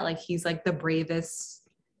Benji that like, he's like the bravest.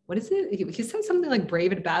 What is it? He said something like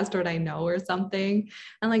bravest bastard I know or something.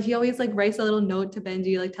 And like, he always like writes a little note to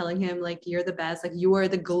Benji, like telling him like, you're the best, like you are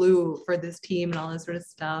the glue for this team and all this sort of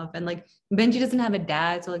stuff. And like, Benji doesn't have a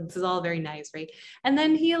dad. So like, this is all very nice. Right. And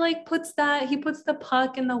then he like puts the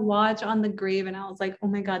puck and the watch on the grave. And I was like, oh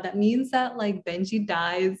my God, that means that like Benji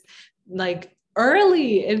dies like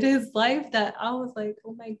early in his life. That I was like,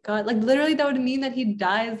 oh my God, like literally that would mean that he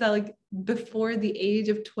dies that like before the age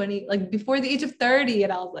of 20, like before the age of 30.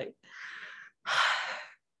 And I was like,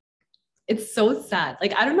 it's so sad.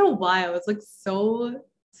 Like, I don't know why I was like so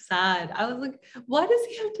sad. I was like, why does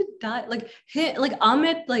he have to die? Like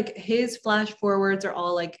Amit, like his flash forwards are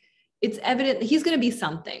all like, it's evident he's going to be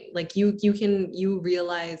something. Like you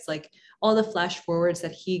realize like all the flash forwards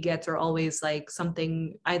that he gets are always like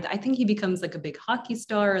something. I think he becomes like a big hockey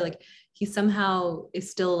star. Like he somehow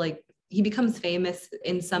is still like, he becomes famous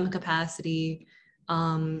in some capacity.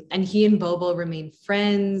 And he and Bobo remain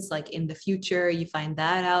friends, like in the future, you find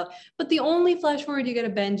that out. But the only flash forward you get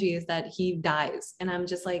of Benji is that he dies. And I'm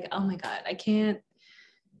just like, oh my God, I can't.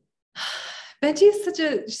 Benji is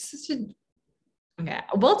such a, okay.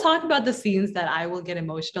 We'll talk about the scenes that I will get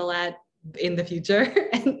emotional at in the future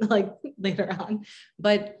and like later on.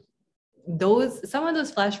 But some of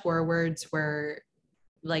those flash forwards were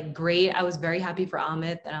like great. I was very happy for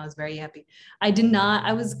Amit and I was very happy.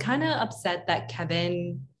 I was kind of upset that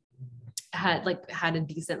Kevin had a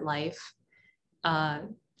decent life.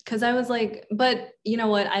 Cause I was like, but you know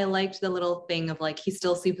what? I liked the little thing of like, he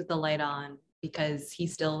still sleeps with the light on because he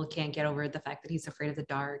still can't get over the fact that he's afraid of the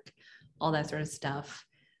dark, all that sort of stuff.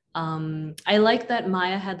 I like that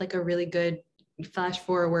Maya had like a really good flash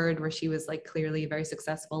forward where she was like clearly very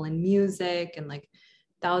successful in music and like,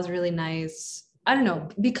 that was really nice. I don't know,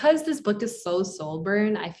 because this book is so soul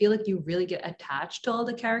burn, I feel like you really get attached to all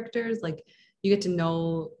the characters. Like you get to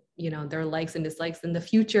know, you know, their likes and dislikes. In the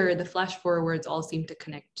future, the flash forwards all seem to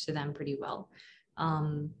connect to them pretty well.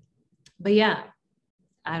 But yeah,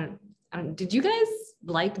 I don't, did you guys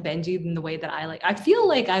like Benji in the way that I like? I feel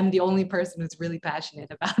like I'm the only person who's really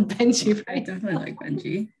passionate about Benji. Right? I definitely like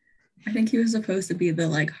Benji. I think he was supposed to be the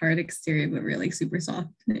like hard exterior, but really super soft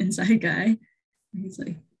inside guy. He's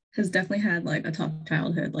like, has definitely had like a tough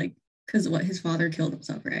childhood, like because his father killed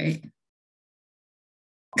himself, right?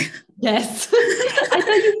 Yes. I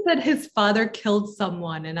thought you said his father killed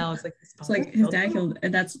someone, and I was like, it's like his dad killed,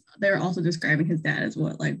 and they were also describing his dad as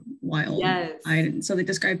what, like wild. Yes. So they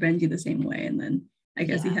described Benji the same way, and then I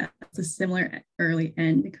guess he has a similar early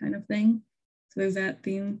end kind of thing. So there's that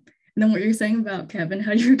theme. And then what you're saying about Kevin,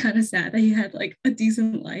 how you were kind of sad that he had like a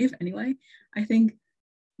decent life anyway. I think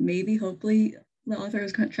maybe hopefully the author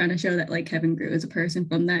was trying to show that like Kevin grew as a person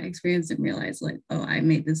from that experience and realized like, oh, I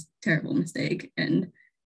made this terrible mistake and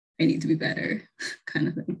I need to be better kind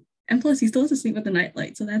of thing. And plus he still has to sleep with the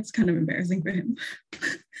nightlight, so that's kind of embarrassing for him.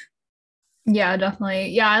 Yeah, definitely.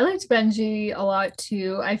 Yeah, I liked Benji a lot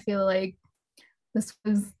too. I feel like this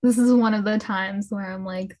is one of the times where I'm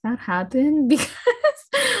like, that happened because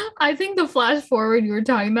I think the flash forward you were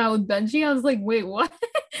talking about with Benji, I was like, wait, what?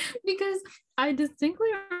 Because I distinctly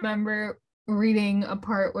remember reading a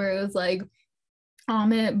part where it was like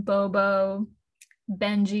Amit, Bobo,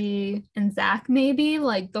 Benji, and Zach, maybe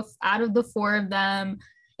like the out of the four of them,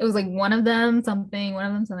 it was like one of them something, one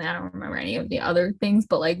of them something. I don't remember any of the other things,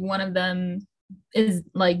 but like one of them is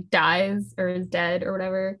like dies or is dead or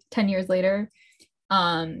whatever 10 years later.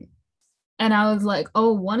 Um, and I was like,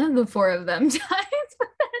 oh, one of the four of them dies.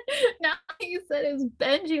 Now you said it was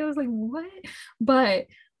Benji. I was like, what? But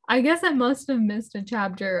I guess I must have missed a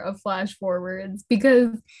chapter of flash forwards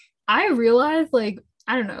because I realized, like,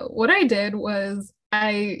 I don't know, what I did was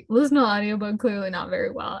I listened to the audiobook clearly not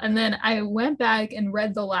very well. And then I went back and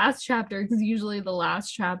read the last chapter because usually the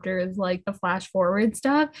last chapter is like the flash forward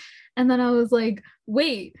stuff. And then I was like,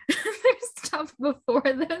 wait, there's stuff before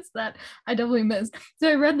this that I definitely missed. So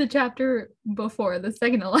I read the chapter before the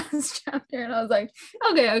second to last chapter and I was like,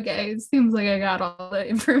 okay, it seems like I got all the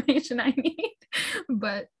information I need.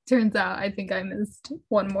 But turns out I think I missed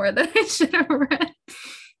one more that I should have read.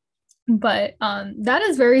 But that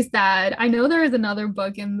is very sad. I know there is another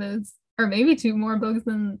book in this, or maybe two more books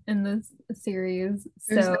in this series.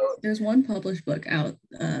 There's one published book out.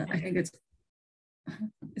 I think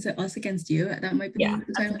is it Us Against You? That might be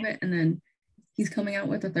the title of it. And then he's coming out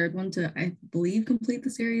with a third one to, I believe, complete the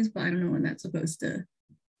series, but I don't know when that's supposed to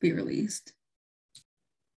be released.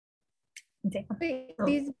 Wait,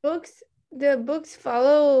 the books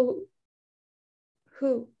follow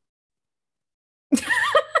who?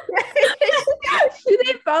 Do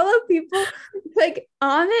they follow people like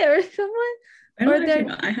on it or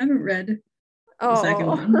someone? I haven't read the second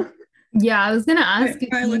one. Yeah, I was gonna ask.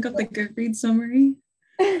 I look up the Goodreads summary.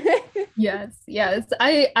 Yes.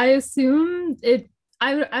 I assume it.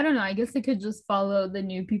 I don't know. I guess it could just follow the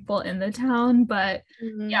new people in the town, but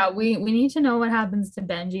yeah, we need to know what happens to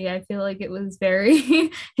Benji. I feel like it was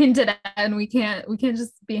very hinted at, and we can't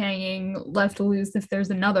just be hanging left loose if there's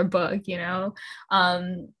another book, you know.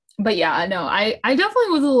 But yeah, no, I definitely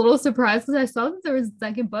was a little surprised because I saw that there was a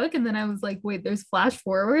second book, and then I was like, wait, there's flash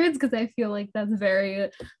forwards, because I feel like that's very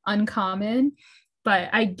uncommon. But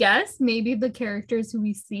I guess maybe the characters who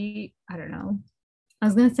we see, I don't know. I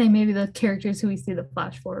was gonna say maybe the characters who we see the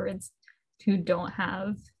flash forwards who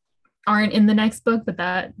aren't in the next book, but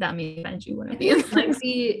that maybe Benji wouldn't be.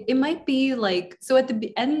 It might be like, so at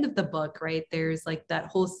the end of the book, right? There's like that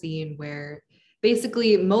whole scene where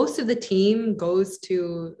basically most of the team goes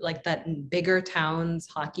to like that bigger town's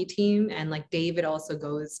hockey team, and like David also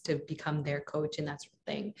goes to become their coach and that sort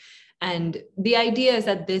of thing. And the idea is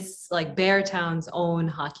that this like Beartown's own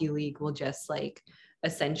hockey league will just like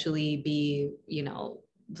essentially be, you know,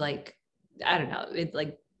 like, I don't know, it's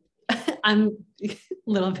like I'm a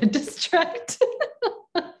little bit distracted.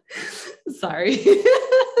 Sorry.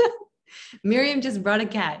 Miriam just brought a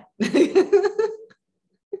cat.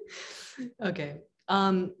 Okay.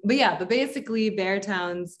 But basically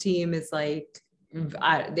Beartown's team is like,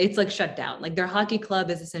 it's like shut down. Like their hockey club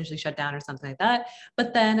is essentially shut down or something like that.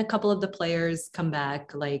 But then a couple of the players come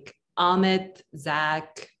back, like Amit,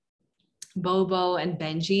 Zach, Bobo, and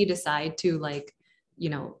Benji decide to like, you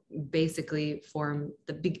know, basically form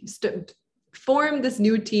this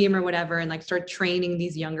new team or whatever, and like start training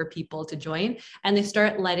these younger people to join. And they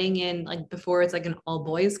start letting in, like before it's like an all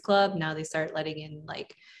boys club, now they start letting in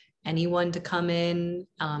like anyone to come in,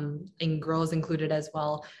 and girls included as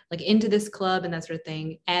well, like into this club and that sort of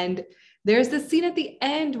thing. And there's this scene at the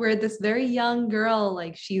end where this very young girl,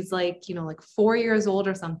 like she's like, you know, like 4 years old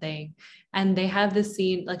or something, and they have this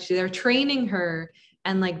scene like they're training her,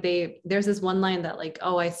 and like there's this one line that like,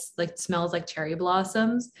 oh, I like smells like cherry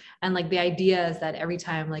blossoms, and like the idea is that every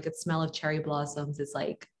time like a smell of cherry blossoms is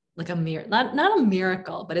like a not a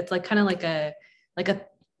miracle, but it's like kind of like a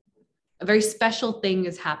very special thing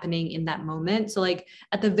is happening in that moment. So like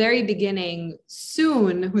at the very beginning,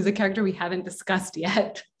 Soon, who's a character we haven't discussed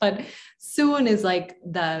yet, but Soon is like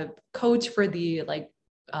the coach for the like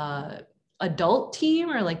adult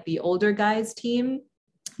team, or like the older guys team.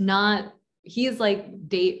 He's like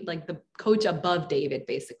the coach above David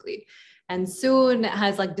basically. And Soon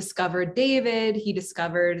has like discovered David. He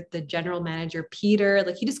discovered the general manager, Peter.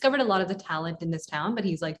 Like he discovered a lot of the talent in this town, but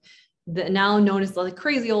he's like now known as the like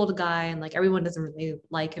crazy old guy, and like everyone doesn't really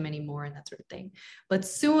like him anymore and that sort of thing. But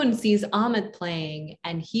Soon sees Amit playing,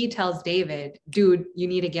 and he tells David, dude, you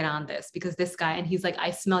need to get on this, because this guy, and he's like, I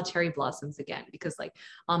smell cherry blossoms again, because like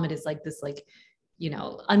Amit is like this like, you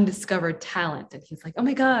know, undiscovered talent. And he's like, oh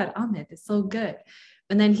my God, Amit is so good.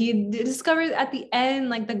 and then he discovers at the end,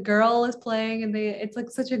 like the girl is playing and it's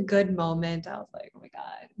like such a good moment. I was like, oh my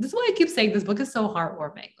God, this is why I keep saying this book is so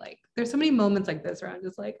heartwarming. Like there's so many moments like this where I'm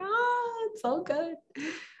just like, it's so good.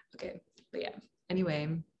 Okay, but yeah,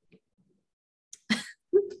 anyway.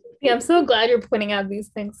 Yeah, I'm so glad you're pointing out these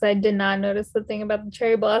things. I did not notice the thing about the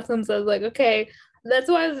cherry blossoms. I was like, okay, that's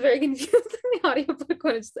why I was very confused in the audiobook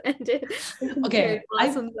when it just ended. Okay, I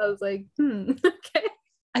was like, okay.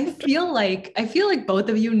 I feel like both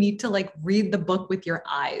of you need to like read the book with your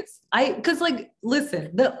eyes. Because like,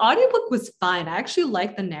 listen, the audiobook was fine. I actually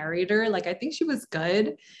like the narrator. Like, I think she was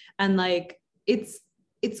good. And like, it's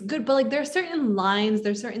good, but like there are certain lines,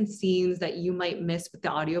 there's certain scenes that you might miss with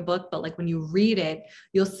the audiobook. But like when you read it,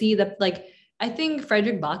 you'll see that like, I think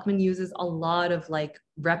Fredrik Backman uses a lot of like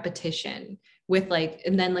repetition with like,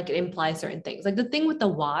 and then like it implies certain things. Like the thing with the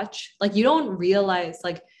watch, like you don't realize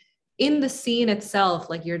like, in the scene itself,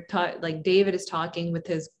 like like David is talking with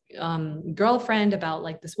his girlfriend about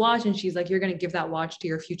like this watch, and she's like, you're going to give that watch to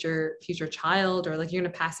your future child, or like you're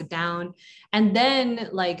going to pass it down. And then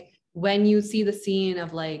like when you see the scene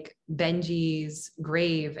of like Benji's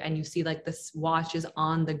grave and you see like this watch is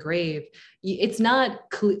on the grave, it's not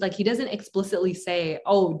like he doesn't explicitly say,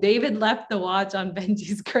 oh, David left the watch on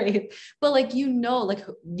Benji's grave, but like, you know, like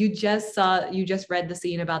you just read the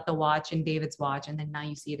scene about the watch in David's watch, and then now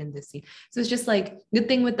you see it in this scene. So it's just like the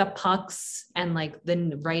thing with the pucks and like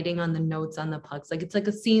the writing on the notes on the pucks, like it's like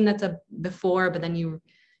a scene that's a before, but then you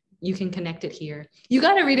can connect it here. You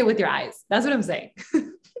got to read it with your eyes. That's what I'm saying.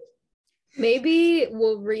 Maybe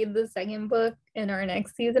we'll read the second book in our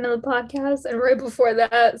next season of the podcast, and right before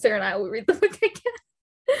that, Sarah and I will read the book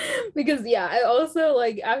again. Because yeah, I also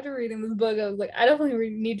like after reading this book, I was like, I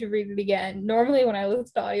definitely need to read it again. Normally when I listen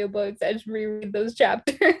to audiobooks, I just reread those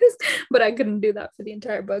chapters, but I couldn't do that for the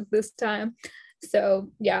entire book this time.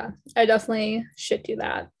 So yeah, I definitely should do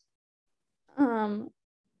that.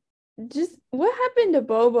 Just what happened to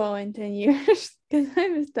Bobo in 10 years? Because I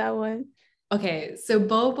missed that one. Okay, so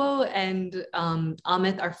Bobo and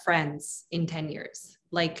Amit are friends in 10 years.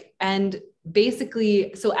 Like, and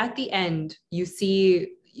basically, so at the end, you see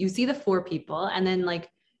the four people, and then like,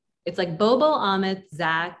 it's like Bobo, Amit,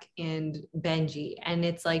 Zach, and Benji. And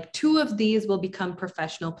it's like two of these will become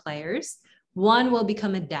professional players. One will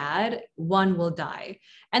become a dad, one will die.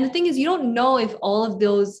 And the thing is, you don't know if all of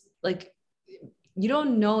those, like, you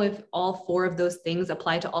don't know if all four of those things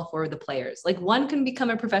apply to all four of the players. Like one can become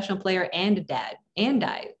a professional player and a dad and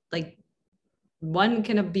die. Like one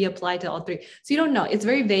can be applied to all three. So you don't know. It's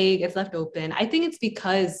very vague. It's left open. I think it's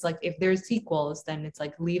because like if there's sequels, then it's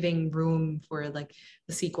like leaving room for like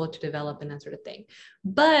the sequel to develop and that sort of thing.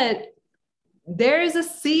 But there is a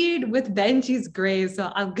scene with Benji's grave.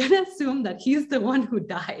 So I'm going to assume that he's the one who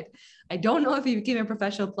died. I don't know if he became a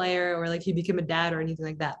professional player or like he became a dad or anything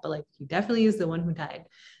like that, but like he definitely is the one who died.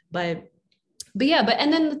 But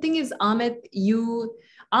and then the thing is, Amit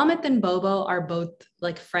and Bobo are both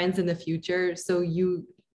like friends in the future. So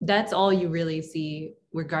that's all you really see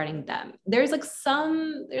regarding them. There's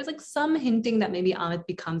some hinting that maybe Amit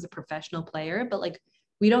becomes a professional player, but like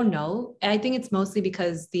we don't know. And I think it's mostly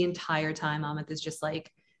because the entire time Amit is just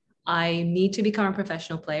like, I need to become a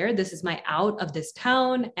professional player. This is my out of this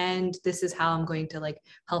town. And this is how I'm going to like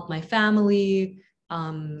help my family.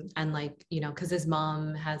 And like, you know, cause his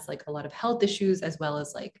mom has like a lot of health issues as well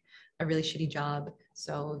as like a really shitty job.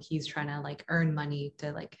 So he's trying to like earn money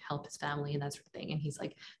to like help his family and that sort of thing. And he's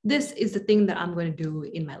like, this is the thing that I'm going to do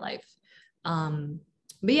in my life.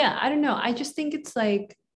 But yeah, I don't know. I just think it's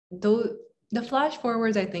like the flash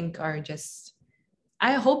forwards, I think are just,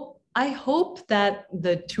 I hope that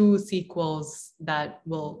the two sequels that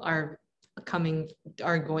are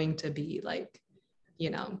going to be like, you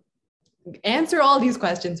know, answer all these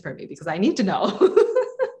questions for me because I need to know.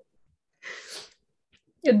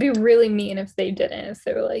 It'd be really mean if they didn't. If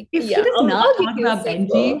they were like, if he does not talk about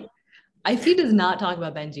Benji, if he does not talk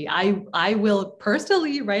about Benji, I will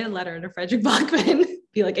personally write a letter to Fredrik Backman,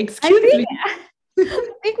 be like, excuse me.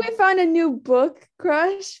 I think we found a new book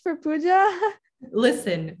crush for Pooja.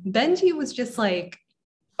 Listen, Benji was just like,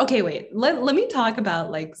 okay, wait, let me talk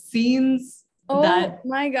about like scenes that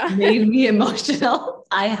my God. made me emotional.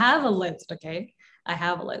 I have a list, okay? I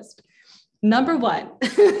have a list. Number one.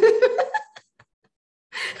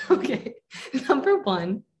 Okay, number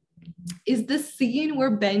one is the scene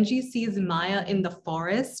where Benji sees Maya in the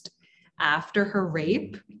forest after her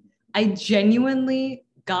rape. I genuinely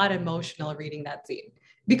got emotional reading that scene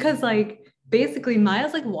because like basically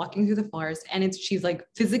Maya's like walking through the forest and she's like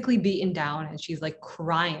physically beaten down and she's like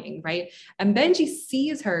crying, right? And Benji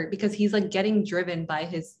sees her because he's like getting driven by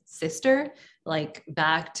his sister like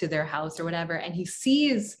back to their house or whatever, and he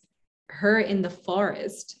sees her in the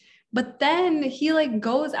forest. But then he like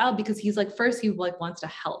goes out because he's like, first he like wants to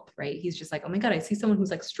help, right? He's just like, oh my God, I see someone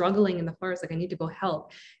who's like struggling in the forest. Like I need to go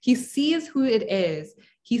help. He sees who it is.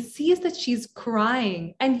 He sees that she's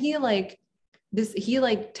crying, and he like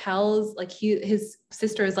tells like his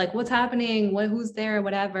sister is like, what's happening? Who's there?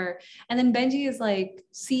 Whatever. And then Benji is like,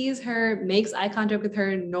 sees her, makes eye contact with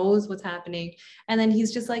her, knows what's happening. And then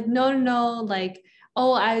he's just like, no, like,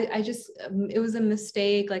 oh, I just, it was a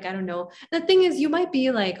mistake. Like, I don't know. The thing is, you might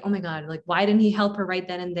be like, oh my God, like, why didn't he help her right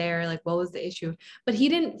then and there? Like, what was the issue? But he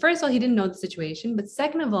didn't, first of all, he didn't know the situation. But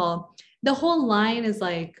second of all, the whole line is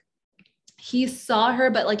like, he saw her,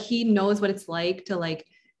 but like, he knows what it's like to like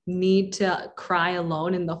need to cry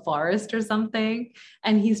alone in the forest or something.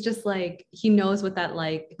 And he's just like, he knows what that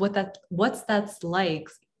like, what's that's like.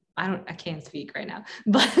 I can't speak right now,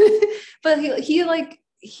 but, but he like,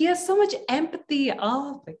 he has so much empathy.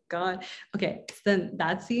 Oh my God. Okay. So then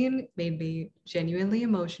that scene made me genuinely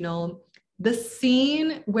emotional. The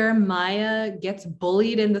scene where Maya gets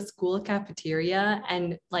bullied in the school cafeteria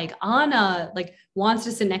and like Anna like wants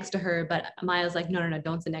to sit next to her, but Maya's like, no,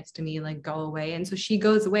 don't sit next to me, like go away. And so she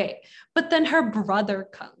goes away. But then her brother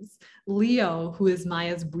comes. Leo, who is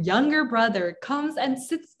Maya's younger brother, comes and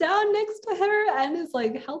sits down next to her and is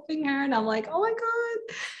like helping her. And I'm like, oh my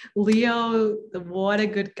God, Leo, what a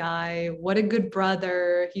good guy. What a good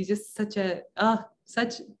brother. He's just such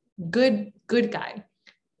good guy.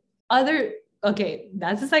 Okay,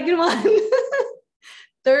 that's the second one.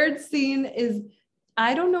 Third scene is,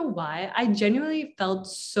 I don't know why, I genuinely felt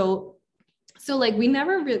so like we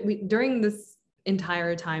never really, during this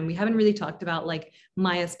entire time, we haven't really talked about like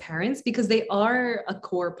Maya's parents because they are a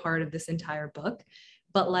core part of this entire book.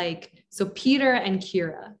 But like, so Peter and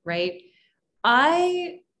Kira, right?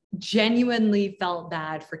 I genuinely felt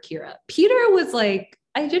bad for Kira. Peter was like,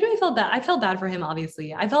 I genuinely felt bad. I felt bad for him,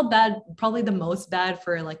 obviously. I felt bad, probably the most bad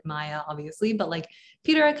for like Maya, obviously, but like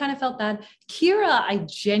Peter, I kind of felt bad. Kira, I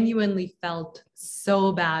genuinely felt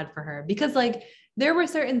so bad for her because like there were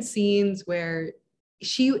certain scenes where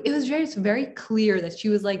it was very clear that she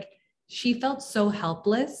was like, she felt so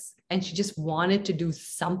helpless and she just wanted to do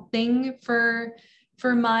something for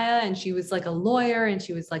Maya. And she was like a lawyer and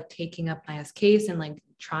she was like taking up Maya's case and like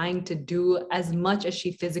trying to do as much as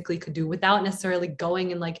she physically could do without necessarily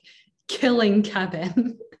going and like killing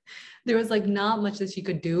Kevin. There was like not much that she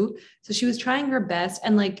could do. So she was trying her best.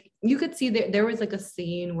 And like, you could see there was like a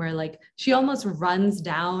scene where like, she almost runs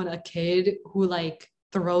down a kid who like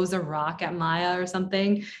throws a rock at Maya or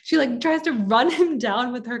something. She like tries to run him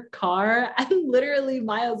down with her car. And literally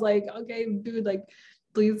Maya's like, okay, dude, like,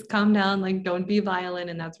 please calm down. Like, don't be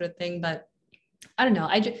violent and that sort of thing. But I don't know.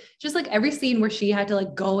 I just like every scene where she had to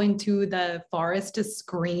like go into the forest to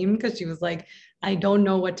scream because she was like, I don't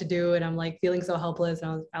know what to do. And I'm like feeling so helpless.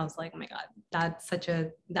 And I was like, oh my God, that's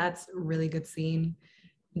a really good scene.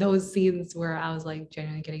 Those scenes where I was like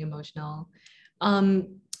genuinely getting emotional.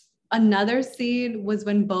 Another scene was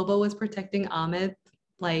when Bobo was protecting Amit,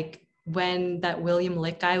 like when that William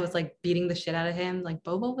Lick guy was like beating the shit out of him. Like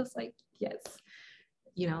Bobo was like, yes,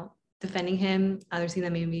 defending him. Other scene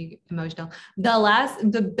that made me emotional.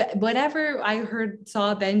 Whatever I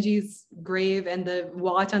saw Benji's grave and the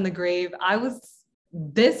watch on the grave, I was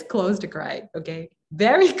this close to crying. Okay,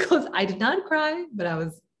 very close. I did not cry, but I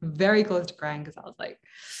was very close to crying because I was like,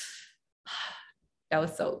 that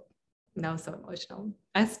was so emotional.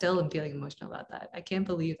 I still am feeling emotional about that. I can't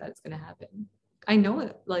believe that it's gonna happen. I know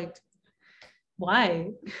it. Like,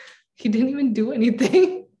 why? He didn't even do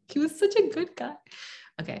anything. He was such a good guy.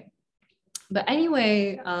 Okay. But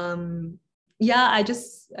anyway, yeah,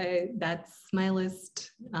 that's my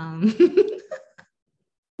list. Some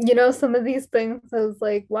of these things I was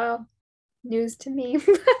like, wow, news to me.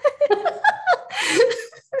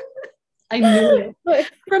 I knew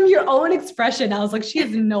it. From your own expression, I was like, she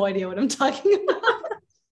has no idea what I'm talking about.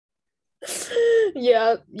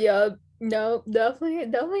 Yeah. No, definitely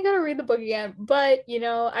gotta read the book again. But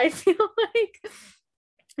I feel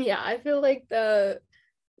like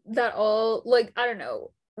that all, like, I don't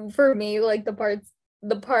know, for me, like the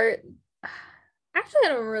part actually I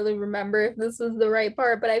don't really remember if this is the right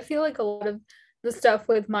part, but I feel like a lot of the stuff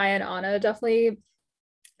with Maya and Anna definitely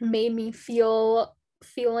made me feel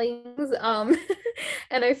feelings,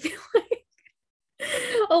 and I feel like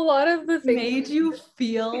a lot of the things made you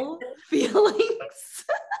feel feelings.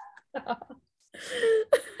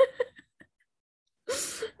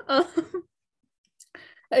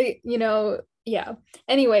 Yeah.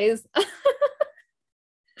 Anyways,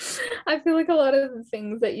 I feel like a lot of the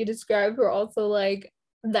things that you described were also like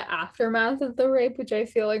the aftermath of the rape, which I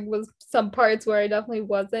feel like was some parts where I definitely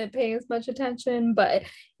wasn't paying as much attention. But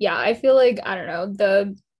yeah, I feel like, I don't know,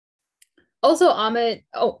 the also Amit.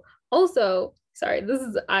 Oh, also, sorry, this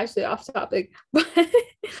is actually off topic, but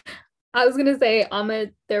I was gonna say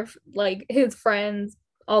Amit, they're like his friends,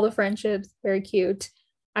 all the friendships, very cute.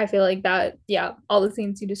 I feel like that, yeah, all the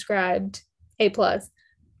scenes you described, A plus.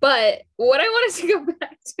 But what I wanted to go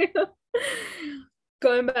back to,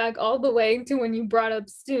 going back all the way to when you brought up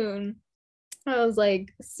Soon, I was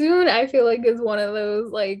like, Soon, I feel like is one of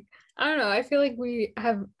those like I don't know. I feel like we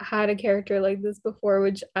have had a character like this before,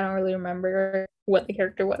 which I don't really remember what the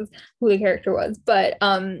character was, who the character was, but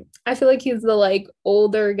I feel like he's the like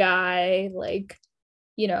older guy, like,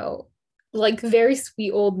 you know, like very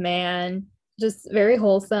sweet old man, just very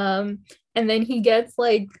wholesome. And then he gets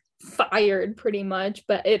like fired pretty much,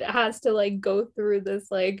 but it has to like go through this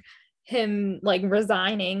like him like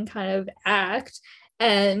resigning kind of act.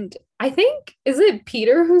 And I think, is it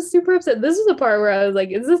Peter who's super upset? This is the part where I was like,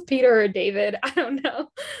 is this Peter or David? I don't know.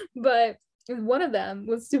 But one of them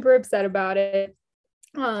was super upset about it.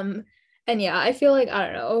 And yeah, I feel like, I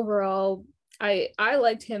don't know, overall, I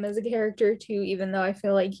liked him as a character too, even though I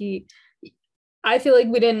feel like we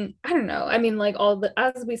didn't, I don't know. I mean, like all the,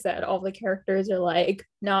 as we said, all the characters are like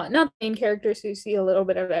not main characters who see a little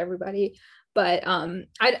bit of everybody, but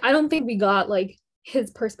I don't think we got like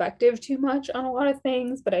his perspective too much on a lot of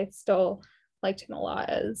things, but I still liked him a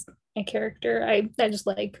lot as a character. I just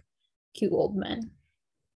like cute old men.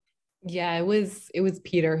 Yeah, it was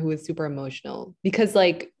Peter who was super emotional because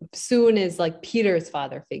like Soon is like Peter's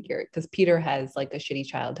father figure because Peter has like a shitty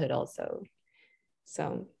childhood also.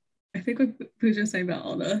 So I think what Pooja was saying about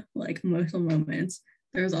all the like emotional moments,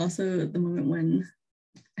 there was also the moment when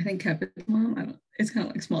I think Kevin's mom, I don't, it's kind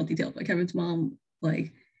of like small detail, but Kevin's mom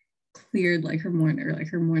like cleared like her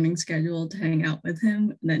morning schedule to hang out with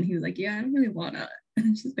him. And then he was like, yeah, I don't really wanna.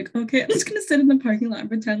 And she's like, okay, I'm just gonna sit in the parking lot and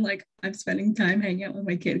pretend like I'm spending time hanging out with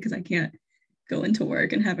my kid because I can't go into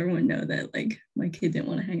work and have everyone know that like my kid didn't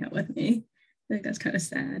want to hang out with me. I think that's kind of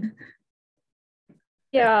sad.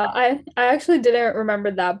 Yeah, I actually didn't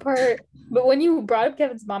remember that part. But when you brought up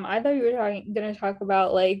Kevin's mom, I thought you were gonna talk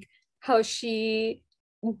about like how she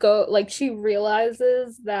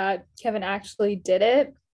realizes that Kevin actually did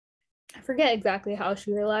it. I forget exactly how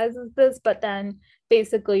she realizes this, but then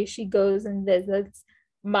basically she goes and visits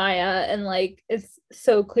Maya, and like it's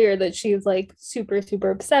so clear that she's like super,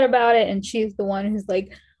 super upset about it. And she's the one who's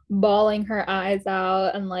like bawling her eyes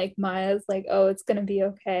out. And like Maya's like, oh, it's gonna be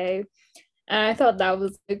okay. And I thought that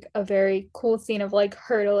was like a very cool scene of like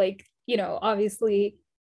her to like, obviously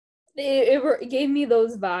it gave me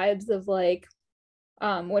those vibes of like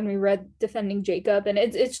when we read Defending Jacob. And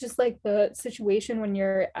it's just like the situation when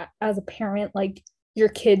you're as a parent, like your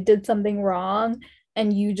kid did something wrong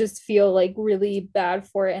and you just feel like really bad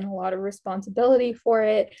for it and a lot of responsibility for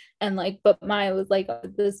it. And like, but Maya was like, oh,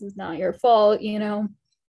 this is not your fault. And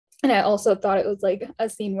I also thought it was like a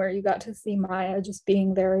scene where you got to see Maya just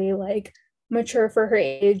being very like mature for her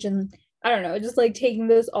age. And I don't know, just like taking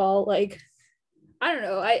this all like, I don't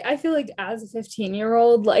know. I feel like as a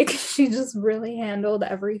 15-year-old, like she just really handled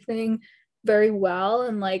everything very well.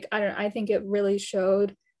 And like, I think it really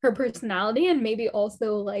showed her personality. And maybe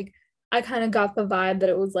also like, I kind of got the vibe that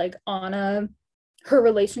it was like Anna, her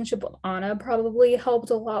relationship with Anna probably helped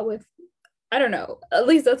a lot with, I don't know, at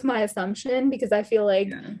least that's my assumption, because I feel like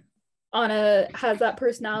Yeah. Anna has that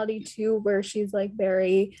personality too, where she's like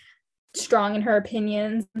very strong in her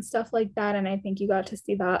opinions and stuff like that. And I think you got to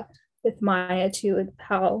see that with Maya too, with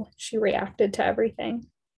how she reacted to everything.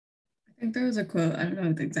 I think there was a quote, I don't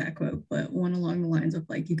know the exact quote, but one along the lines of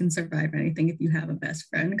like, you can survive anything if you have a best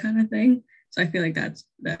friend kind of thing. So I feel like that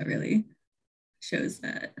really shows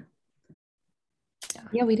that.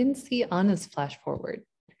 yeah, we didn't see Anna's flash forward.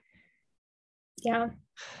 Yeah.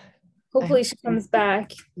 Hopefully she comes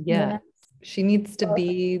back. Yeah. She needs to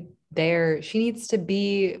be there. She needs to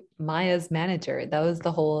be Maya's manager. That was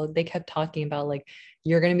the whole, they kept talking about like,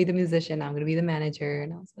 you're going to be the musician, I'm going to be the manager.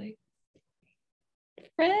 And I was like,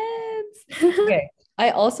 friends. Okay. I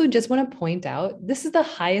also just want to point out, this is the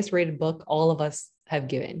highest rated book all of us have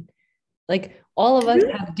given. Like all of us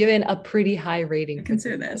have given a pretty high rating. I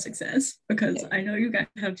consider that a success because I know you guys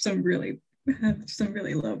have some really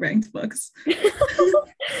low ranked books.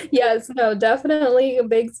 Yes, no, definitely a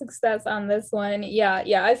big success on this one.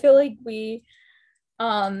 Yeah, I feel like we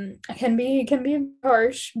can be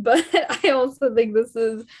harsh, but I also think this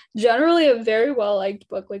is generally a very well liked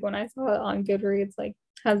book. Like when I saw it on Goodreads, like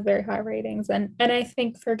has very high ratings, and I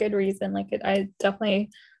think for good reason. Like I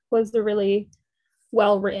definitely was a really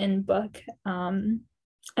well written book.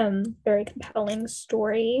 very compelling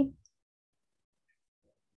story.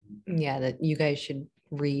 Yeah, that you guys should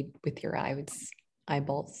read with your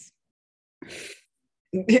eyeballs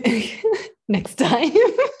next time.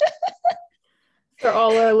 For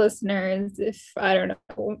all our listeners, if I don't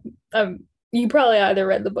know, you probably either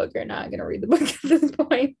read the book or not gonna read the book at this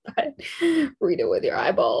point, but read it with your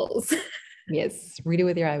eyeballs. Yes, read it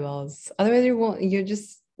with your eyeballs. Otherwise,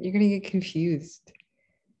 you're gonna get confused.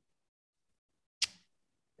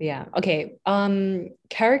 Yeah. Okay.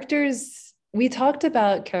 Characters. We talked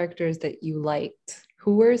about characters that you liked.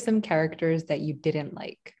 Who were some characters that you didn't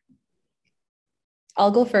like?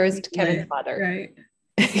 I'll go first. Kevin's father. Right.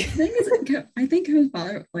 I think Kevin's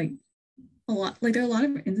father, like a lot, like there are a lot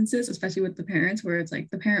of instances, especially with the parents, where it's like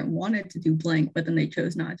the parent wanted to do blank, but then they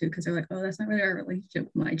chose not to because they're like, oh, that's not really our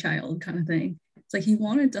relationship with my child, kind of thing. It's like he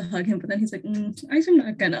wanted to hug him, but then he's like, I'm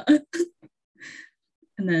not gonna.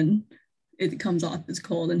 And then it comes off as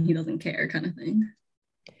cold and he doesn't care, kind of thing.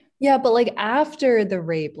 Yeah, but like after the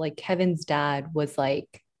rape, like Kevin's dad was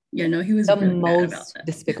like, yeah, no, he was the really most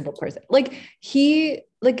despicable person. Like he,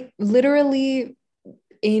 like literally,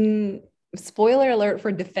 in spoiler alert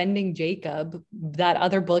for Defending Jacob, that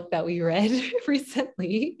other book that we read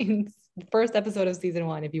recently in the first episode of season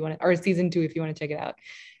 1, if you want to, or season 2, if you want to check it out,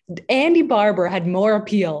 Andy Barber had more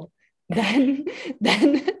appeal than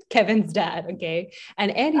Kevin's dad. Okay,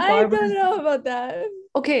 and Andy Barber. I don't know about that.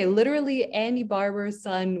 Okay, literally, Andy Barber's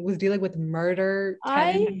son was dealing with murder.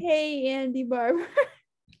 I hate Andy Barber.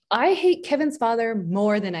 I hate Kevin's father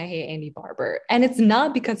more than I hate Andy Barber. And it's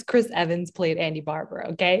not because Chris Evans played Andy Barber,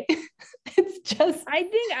 okay? It's just... I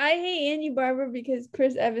think I hate Andy Barber because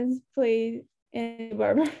Chris Evans played Andy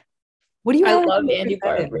Barber. What do you I love Andy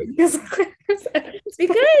Barber because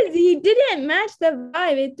he didn't match the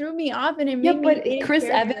vibe. It threw me off and it made me... Yeah, but Chris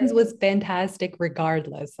Evans was fantastic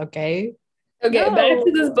regardless, okay? Okay, no. Back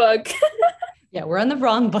to this book. Yeah, we're on the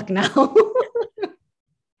wrong book now.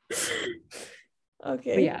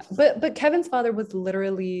 Okay. But yeah, but Kevin's father was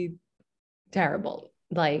literally terrible,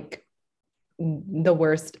 like the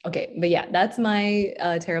worst. Okay, but yeah, that's my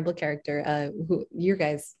terrible character. Who your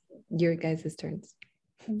guys' turns?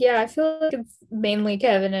 Yeah, I feel like it's mainly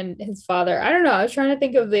Kevin and his father. I don't know. I was trying to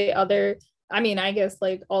think of the other. I mean, I guess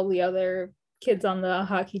like all the other kids on the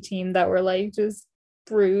hockey team that were like just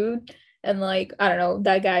rude and like I don't know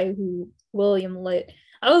that guy who William Lit.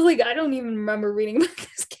 I was like, I don't even remember reading about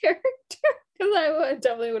this character. Because I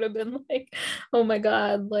definitely would have been like, oh my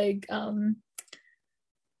god, like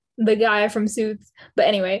the guy from Suits. But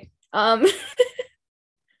anyway,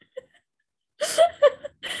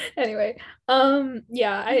 anyway,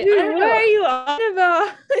 yeah, I don't what are you on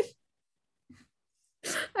about?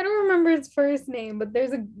 I don't remember his first name, but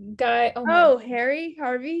there's a guy. Harvey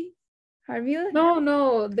Lit?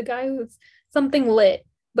 No, the guy who's something lit,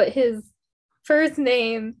 but his first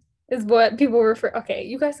name is what people refer. Okay,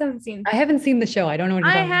 you guys haven't seen. I haven't seen the show. I don't know what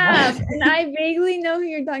you're talking about. And I vaguely know who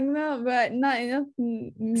you're talking about, but not enough.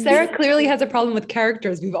 Sarah clearly has a problem with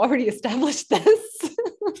characters. We've already established this.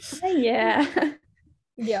 Yeah.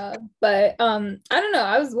 Yeah, but I don't know.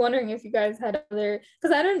 I was wondering if you guys had other,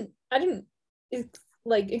 because I didn't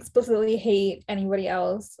like explicitly hate anybody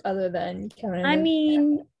else other than Kevin. I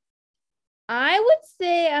mean, I would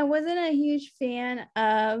say I wasn't a huge fan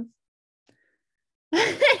of.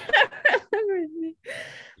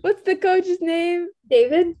 What's the coach's name?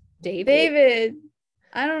 David.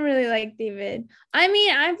 I don't really like David. I mean,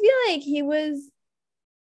 I feel like he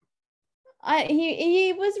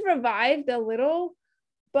was revived a little,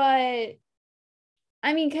 but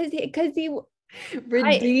I mean, because he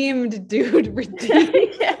redeemed, dude. Redeemed.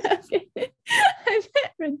 Yeah, okay. I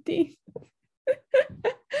meant redeemed.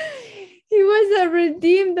 He was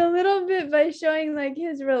redeemed a little bit by showing like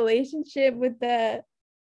his relationship with the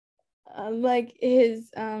like his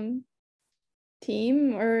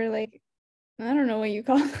team, or like I don't know what you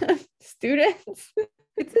call them, students.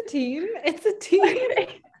 It's a team.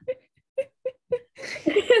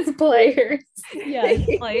 His players. Yeah,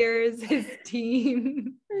 his players, his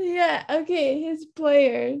team. Yeah, okay, his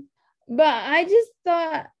players. But I just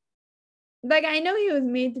thought, like, I know he was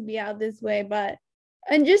made to be out this way, but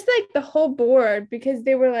and just like the whole board, because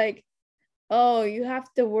they were like, oh, you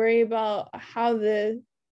have to worry about how the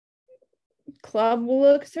club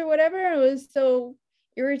looks or whatever. It was so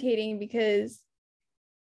irritating because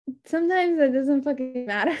sometimes that doesn't fucking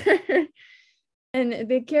matter. And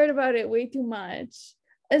they cared about it way too much,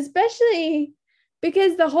 especially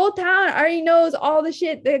because the whole town already knows all the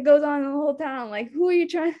shit that goes on in the whole town. Like, who are you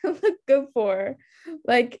trying to look good for?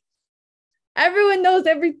 Like, everyone knows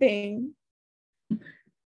everything.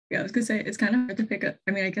 Yeah, I was gonna say it's kind of hard to pick up.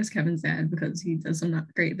 I mean, I guess Kevin's sad because he does some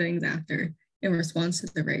not great things after in response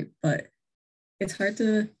to the rape, but it's hard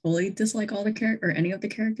to fully dislike all the character or any of the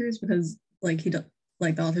characters because like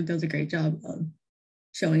like the author does a great job of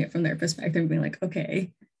showing it from their perspective, being like,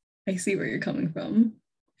 okay, I see where you're coming from.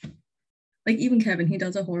 Like even Kevin, he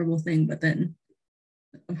does a horrible thing, but then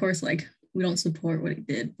of course, like we don't support what he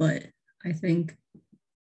did, but I think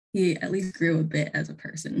he at least grew a bit as a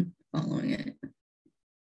person following it.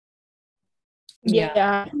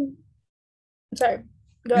 Yeah. Sorry.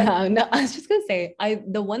 Go ahead. No, I was just gonna say,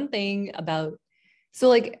 the one thing about, so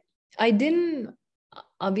like I didn't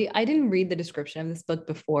I didn't read the description of this book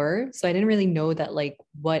before, so I didn't really know that like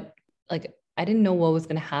what, like I didn't know what was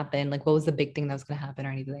going to happen, like what was the big thing that was going to happen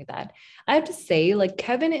or anything like that. I have to say, like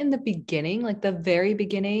Kevin in the beginning, like the very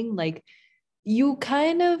beginning, like you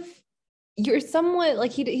kind of, you're somewhat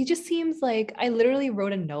like he just seems like, I literally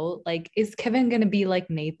wrote a note like, is Kevin going to be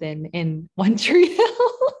like Nathan in One Tree Hill?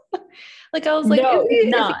 Like I was like, No, is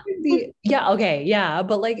not. he gonna be, yeah, okay, yeah.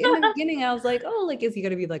 But like in the beginning, I was like, oh, like, is he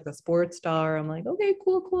gonna be like the sports star? I'm like, okay,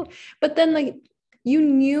 cool, cool. But then like you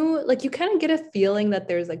knew, like you kind of get a feeling that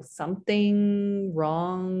there's like something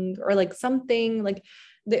wrong or like something like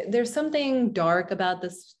there's something dark about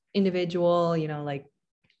this individual, you know, like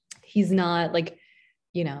he's not like,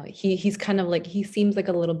 you know, he's kind of like, he seems like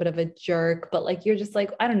a little bit of a jerk, but like you're just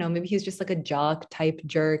like, I don't know, maybe he's just like a jock type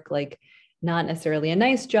jerk, like not necessarily a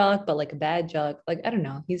nice jock, but like a bad jock. Like, I don't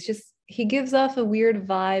know. He's just, he gives off a weird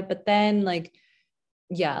vibe, but then like,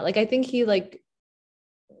 yeah, like I think he like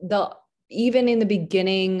even in the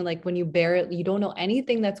beginning, like when you bear it, you don't know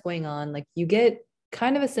anything that's going on. Like you get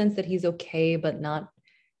kind of a sense that he's okay, but not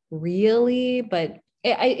really. But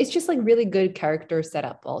it's just like really good character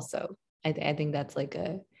setup also. I think that's like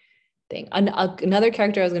a thing. Another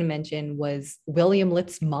character I was going to mention was William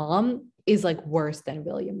Litt's mom is like worse than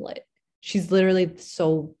William Litt. She's literally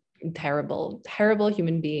so terrible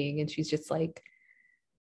human being. And she's just like,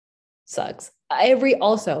 sucks.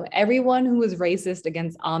 Everyone who was racist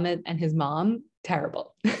against Amit and his mom,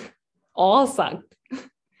 terrible. All sucked.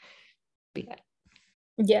 Yeah.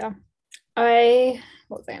 Yeah.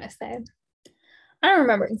 What was I going to say? I don't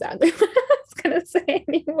remember exactly what I was going to say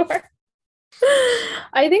anymore.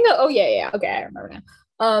 I think, oh yeah, okay, I remember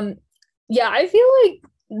now. Yeah, I feel like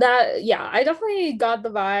that, yeah, I definitely got the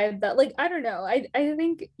vibe that like, I don't know, I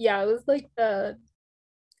think, yeah, it was like a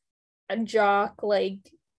jock, like,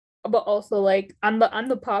 but also like I'm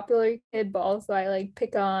the popular kid, but also I like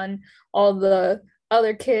pick on all the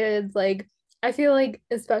other kids. Like I feel like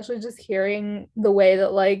especially just hearing the way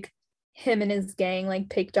that like him and his gang like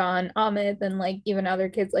picked on Amit and like even other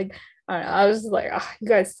kids, like I don't know, I was just like, oh, you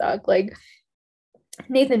guys suck. Like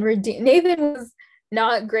Nathan was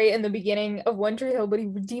not great in the beginning of One Tree Hill, but he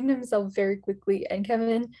redeemed himself very quickly, and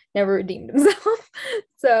Kevin never redeemed himself.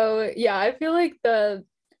 So yeah, I feel like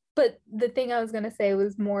but the thing I was gonna say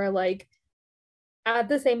was more like at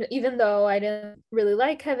the same, even though I didn't really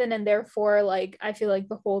like Kevin, and therefore like I feel like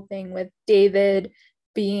the whole thing with David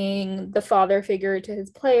being the father figure to his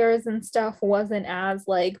players and stuff wasn't as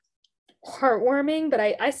like heartwarming, but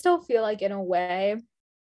I still feel like in a way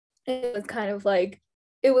it was kind of like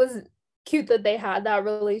it was cute that they had that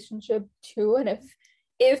relationship too. And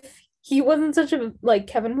if he wasn't such a like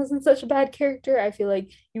Kevin wasn't such a bad character, I feel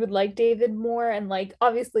like you would like David more. And like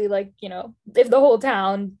obviously like, you know, if the whole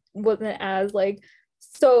town wasn't as like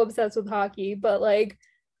so obsessed with hockey, but like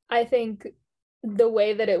I think the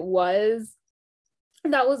way that it was,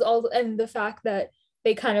 that was all, and the fact that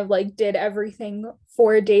they kind of like did everything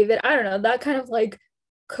for David, I don't know, that kind of like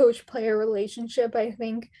coach player relationship I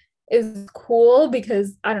think is cool,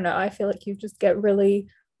 because I don't know, I feel like you just get really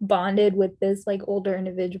bonded with this like older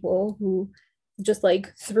individual who just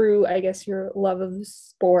like through I guess your love of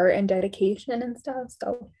sport and dedication and stuff.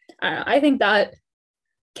 So I don't know, I think that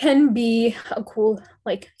can be a cool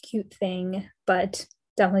like cute thing, but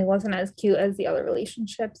definitely wasn't as cute as the other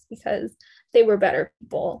relationships because they were better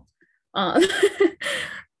people. um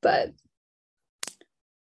but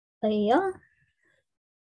yeah.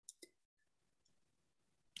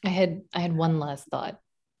 I had one last thought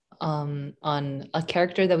on a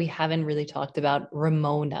character that we haven't really talked about,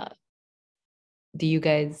 Ramona. Do you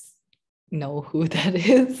guys know who that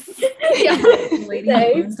is? Yeah. Lady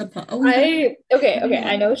who owns the okay,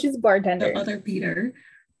 I know she's a bartender. The other Peter.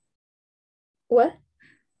 What?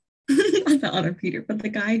 Not the other Peter, but the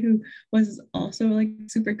guy who was also like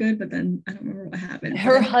super good, but then I don't remember what happened.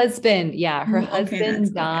 Her husband, yeah, her Oh, okay,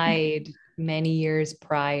 husband died many years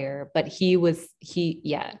prior, but but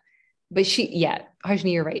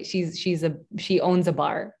Harshni, you're right. She owns a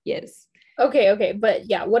bar. Yes. Okay, but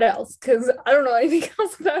yeah, what else? Because I don't know anything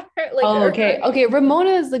else about her. Like, Oh, okay.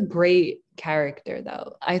 Ramona is a great character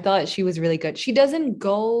though. I thought she was really good. She doesn't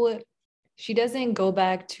go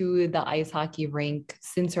back to the ice hockey rink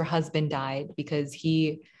since her husband died because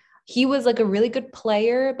he was like a really good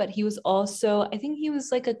player, but he was also, I think he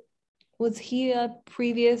was like a was he a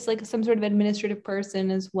previous like some sort of administrative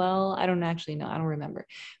person as well? I don't actually know. I don't remember.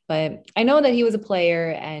 But I know that he was a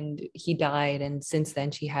player and he died, and since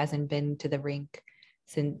then she hasn't been to the rink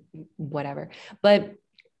since whatever. But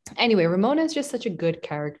anyway, Ramona is just such a good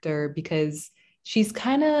character because she's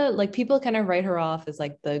kind of like people kind of write her off as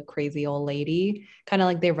like the crazy old lady, kind of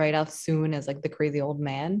like they write off Soon as like the crazy old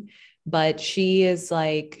man. But she has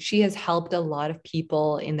helped a lot of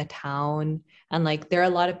people in the town. And like there are a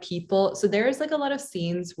lot of people. So there's like a lot of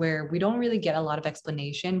scenes where we don't really get a lot of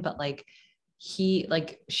explanation, but she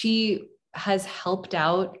has helped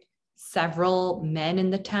out several men in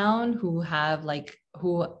the town who are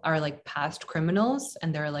like past criminals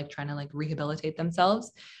and they're like trying to like rehabilitate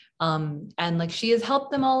themselves. And like she has helped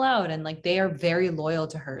them all out and like they are very loyal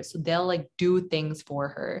to her. So they'll like do things for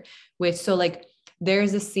her, which so like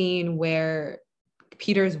there's a scene where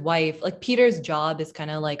Peter's job is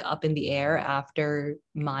kind of like up in the air after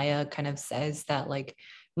Maya kind of says that like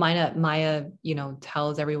Maya,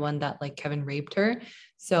 tells everyone that like Kevin raped her.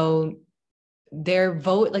 So their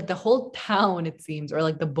vote, like the whole town, it seems, or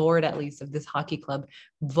like the board at least of this hockey club,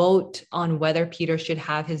 vote on whether Peter should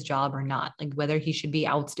have his job or not, like whether he should be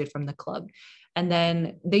ousted from the club. And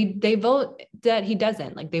then they vote that he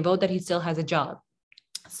doesn't, like they vote that he still has a job.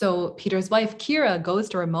 So Peter's wife, Kira, goes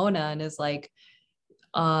to Ramona and is like,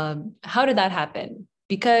 how did that happen?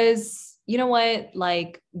 Because you know what?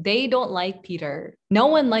 Like they don't like Peter. No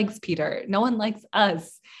one likes Peter. No one likes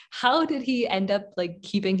us. How did he end up like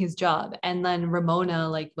keeping his job? And then Ramona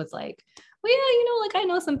like was like, well, yeah, like I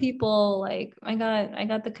know some people, like I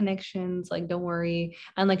got the connections, like don't worry.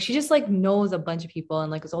 And like she just like knows a bunch of people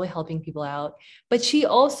and like is always helping people out. But she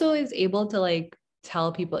also is able to like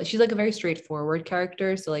tell people she's like a very straightforward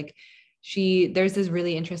character. So like there's this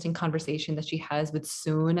really interesting conversation that she has with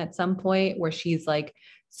Soon at some point where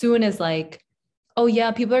Soon is like, oh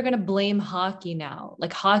yeah, people are going to blame hockey now.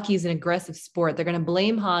 Like hockey is an aggressive sport. They're going to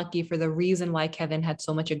blame hockey for the reason why Kevin had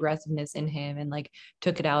so much aggressiveness in him and like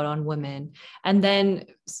took it out on women. And then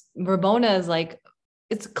Ramona is like,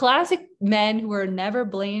 it's classic men who are never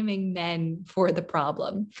blaming men for the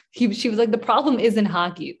problem. She was like, the problem isn't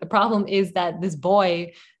hockey. The problem is that this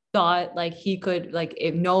boy thought like he could like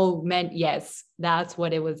if no meant yes, that's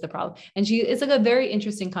what it was the problem. And it's like a very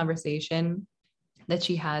interesting conversation that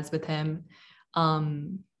she has with him.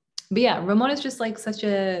 But yeah, Ramona's just like such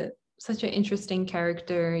an interesting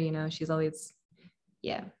character. She's always,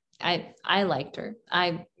 yeah, I liked her.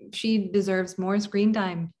 She deserves more screen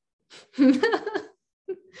time.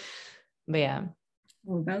 But yeah.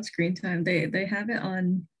 Well, about screen time, they have it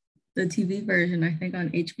on the TV version, I think on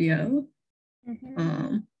HBO.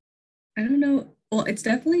 Mm-hmm. I don't know. Well, it's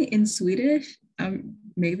definitely in Swedish.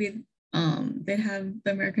 Maybe they have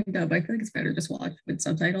the American dub. I feel like it's better just watch with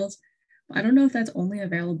subtitles. I don't know if that's only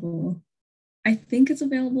available. I think it's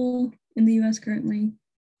available in the US currently,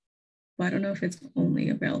 but I don't know if it's only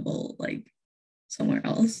available like somewhere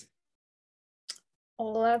else.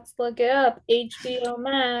 Let's look it up. HBO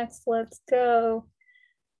Max. Let's go.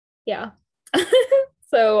 Yeah.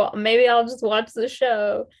 So maybe I'll just watch the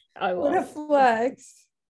show. I will. What a flex.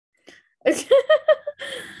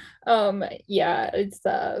 Yeah, it's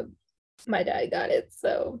my dad got it,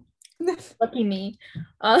 so lucky me.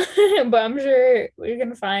 But I'm sure we're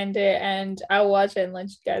gonna find it and I'll watch it and let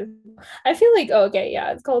you guys. I feel like okay,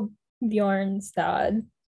 yeah, it's called Bjornstad,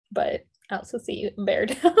 but I also see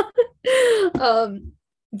Beartown.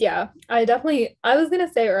 Yeah, I was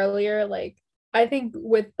gonna say earlier, like I think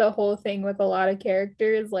with the whole thing with a lot of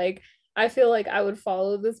characters, like I feel like I would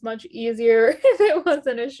follow this much easier if it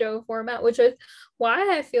wasn't a show format, which is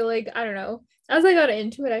why I feel like, I don't know, as I got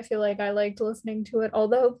into it, I feel like I liked listening to it.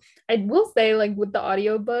 Although I will say, like with the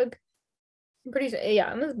audiobook, I'm pretty sure, yeah,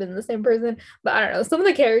 I must have been the same person, but I don't know, some of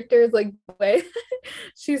the characters, like the way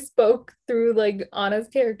she spoke through like Anna's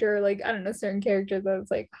character, like I don't know, certain characters, I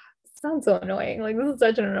was like, sounds so annoying. Like this is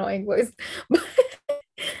such an annoying voice.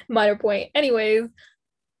 Minor point. Anyways,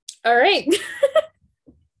 all right.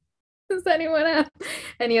 Does anyone have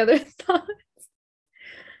any other thoughts?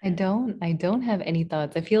 I don't have any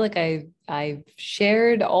thoughts. I feel like I've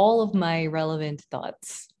shared all of my relevant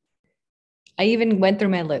thoughts. I even went through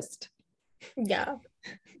my list. Yeah,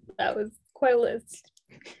 that was quite a list.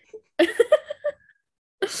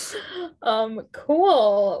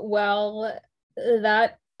 Cool. Well,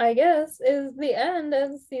 that I guess, is the end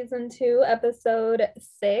of season 2, episode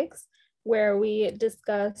 6, where we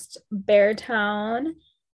discussed Beartown.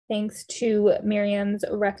 Thanks to Miriam's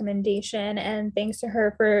recommendation, and thanks to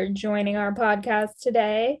her for joining our podcast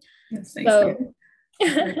today. Yes, thank you.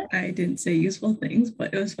 I didn't say useful things,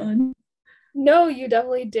 but it was fun. No, you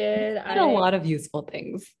definitely did. I had a lot of useful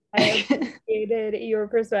things. I appreciated your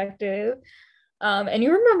perspective. And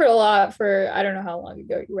you remembered a lot for, I don't know how long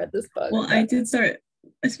ago you read this book. Well, I did start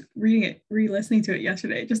reading it, re-listening to it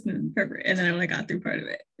yesterday, just in February, and then I only got through part of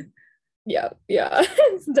it. Yeah.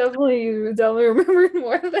 It's definitely remembered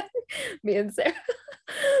more than me and Sarah.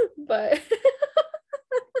 But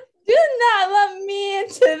do not let me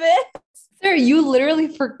into this. Sarah, you literally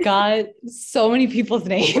forgot so many people's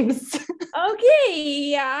names. Okay,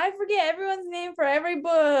 yeah, I forget everyone's name for every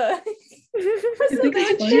book.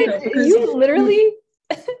 You literally.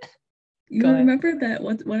 You remember that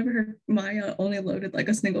whenever Maya only loaded like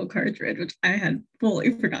a single cartridge, which I had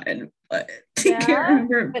fully forgotten, but I can't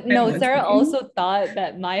remember. But no, Sarah also thought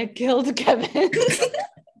that Maya killed Kevin.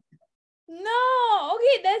 No,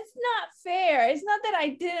 okay, that's not fair. It's not that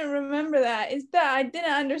I didn't remember that. It's that I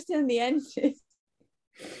didn't understand the ending.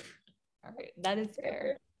 All right, that is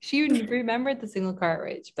fair. She remembered the single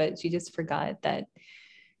cartridge, but she just forgot that.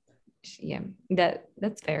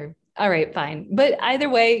 That's fair. All right, fine. But either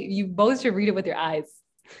way, you both should read it with your eyes.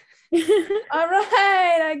 All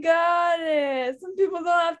right, I got it. Some people don't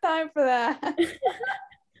have time for that.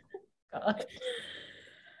 God.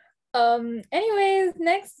 Anyways,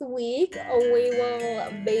 next week we will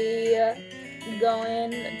be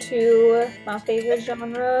going to my favorite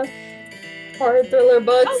genre, horror thriller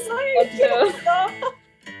books.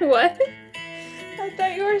 What? I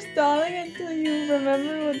thought you were stalling until you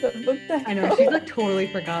remember what the book that I know, she's like totally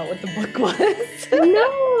forgot what the book was. That's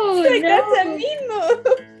a mean move.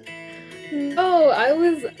 No,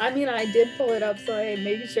 I did pull it up, so I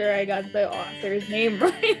made sure I got the author's name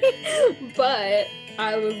right. But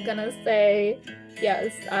I was gonna say,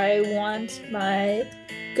 yes, I want my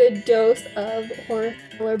good dose of horror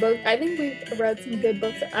thriller books. I think we've read some good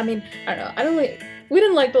books. I mean, I don't know. We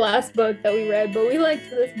didn't like the last book that we read, but we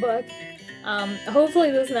liked this book. Hopefully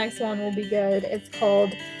this next one will be good. It's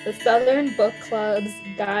called The Southern Book Club's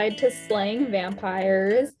Guide to Slaying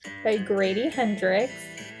Vampires by Grady Hendrix.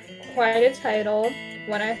 Quite a title.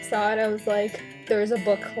 When I saw it, I was like, there's a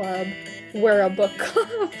book club. We're a book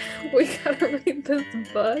club. We gotta read this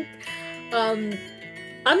book. I'm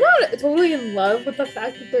not totally in love with the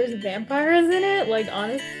fact that there's vampires in it. Like,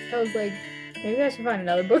 honestly, I was like, maybe I should find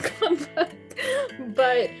another book club book.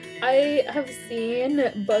 But I have seen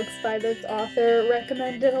books by this author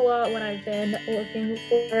recommended a lot when I've been looking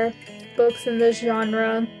for books in this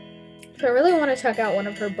genre. So I really want to check out one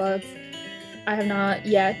of her books. I have not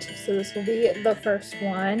yet, so this will be the first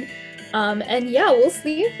one. And yeah, we'll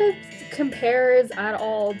see if it compares at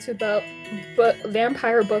all to the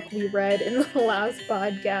vampire book we read in the last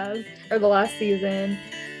podcast or the last season.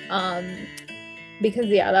 Because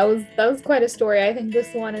yeah, that was quite a story. I think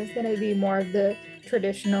this one is gonna be more of the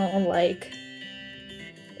traditional, like,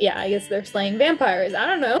 yeah, I guess they're slaying vampires. I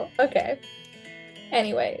don't know. Okay.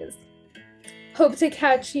 Anyways, hope to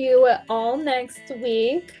catch you all next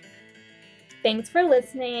week. Thanks for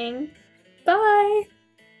listening. Bye.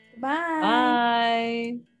 Bye.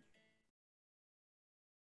 Bye.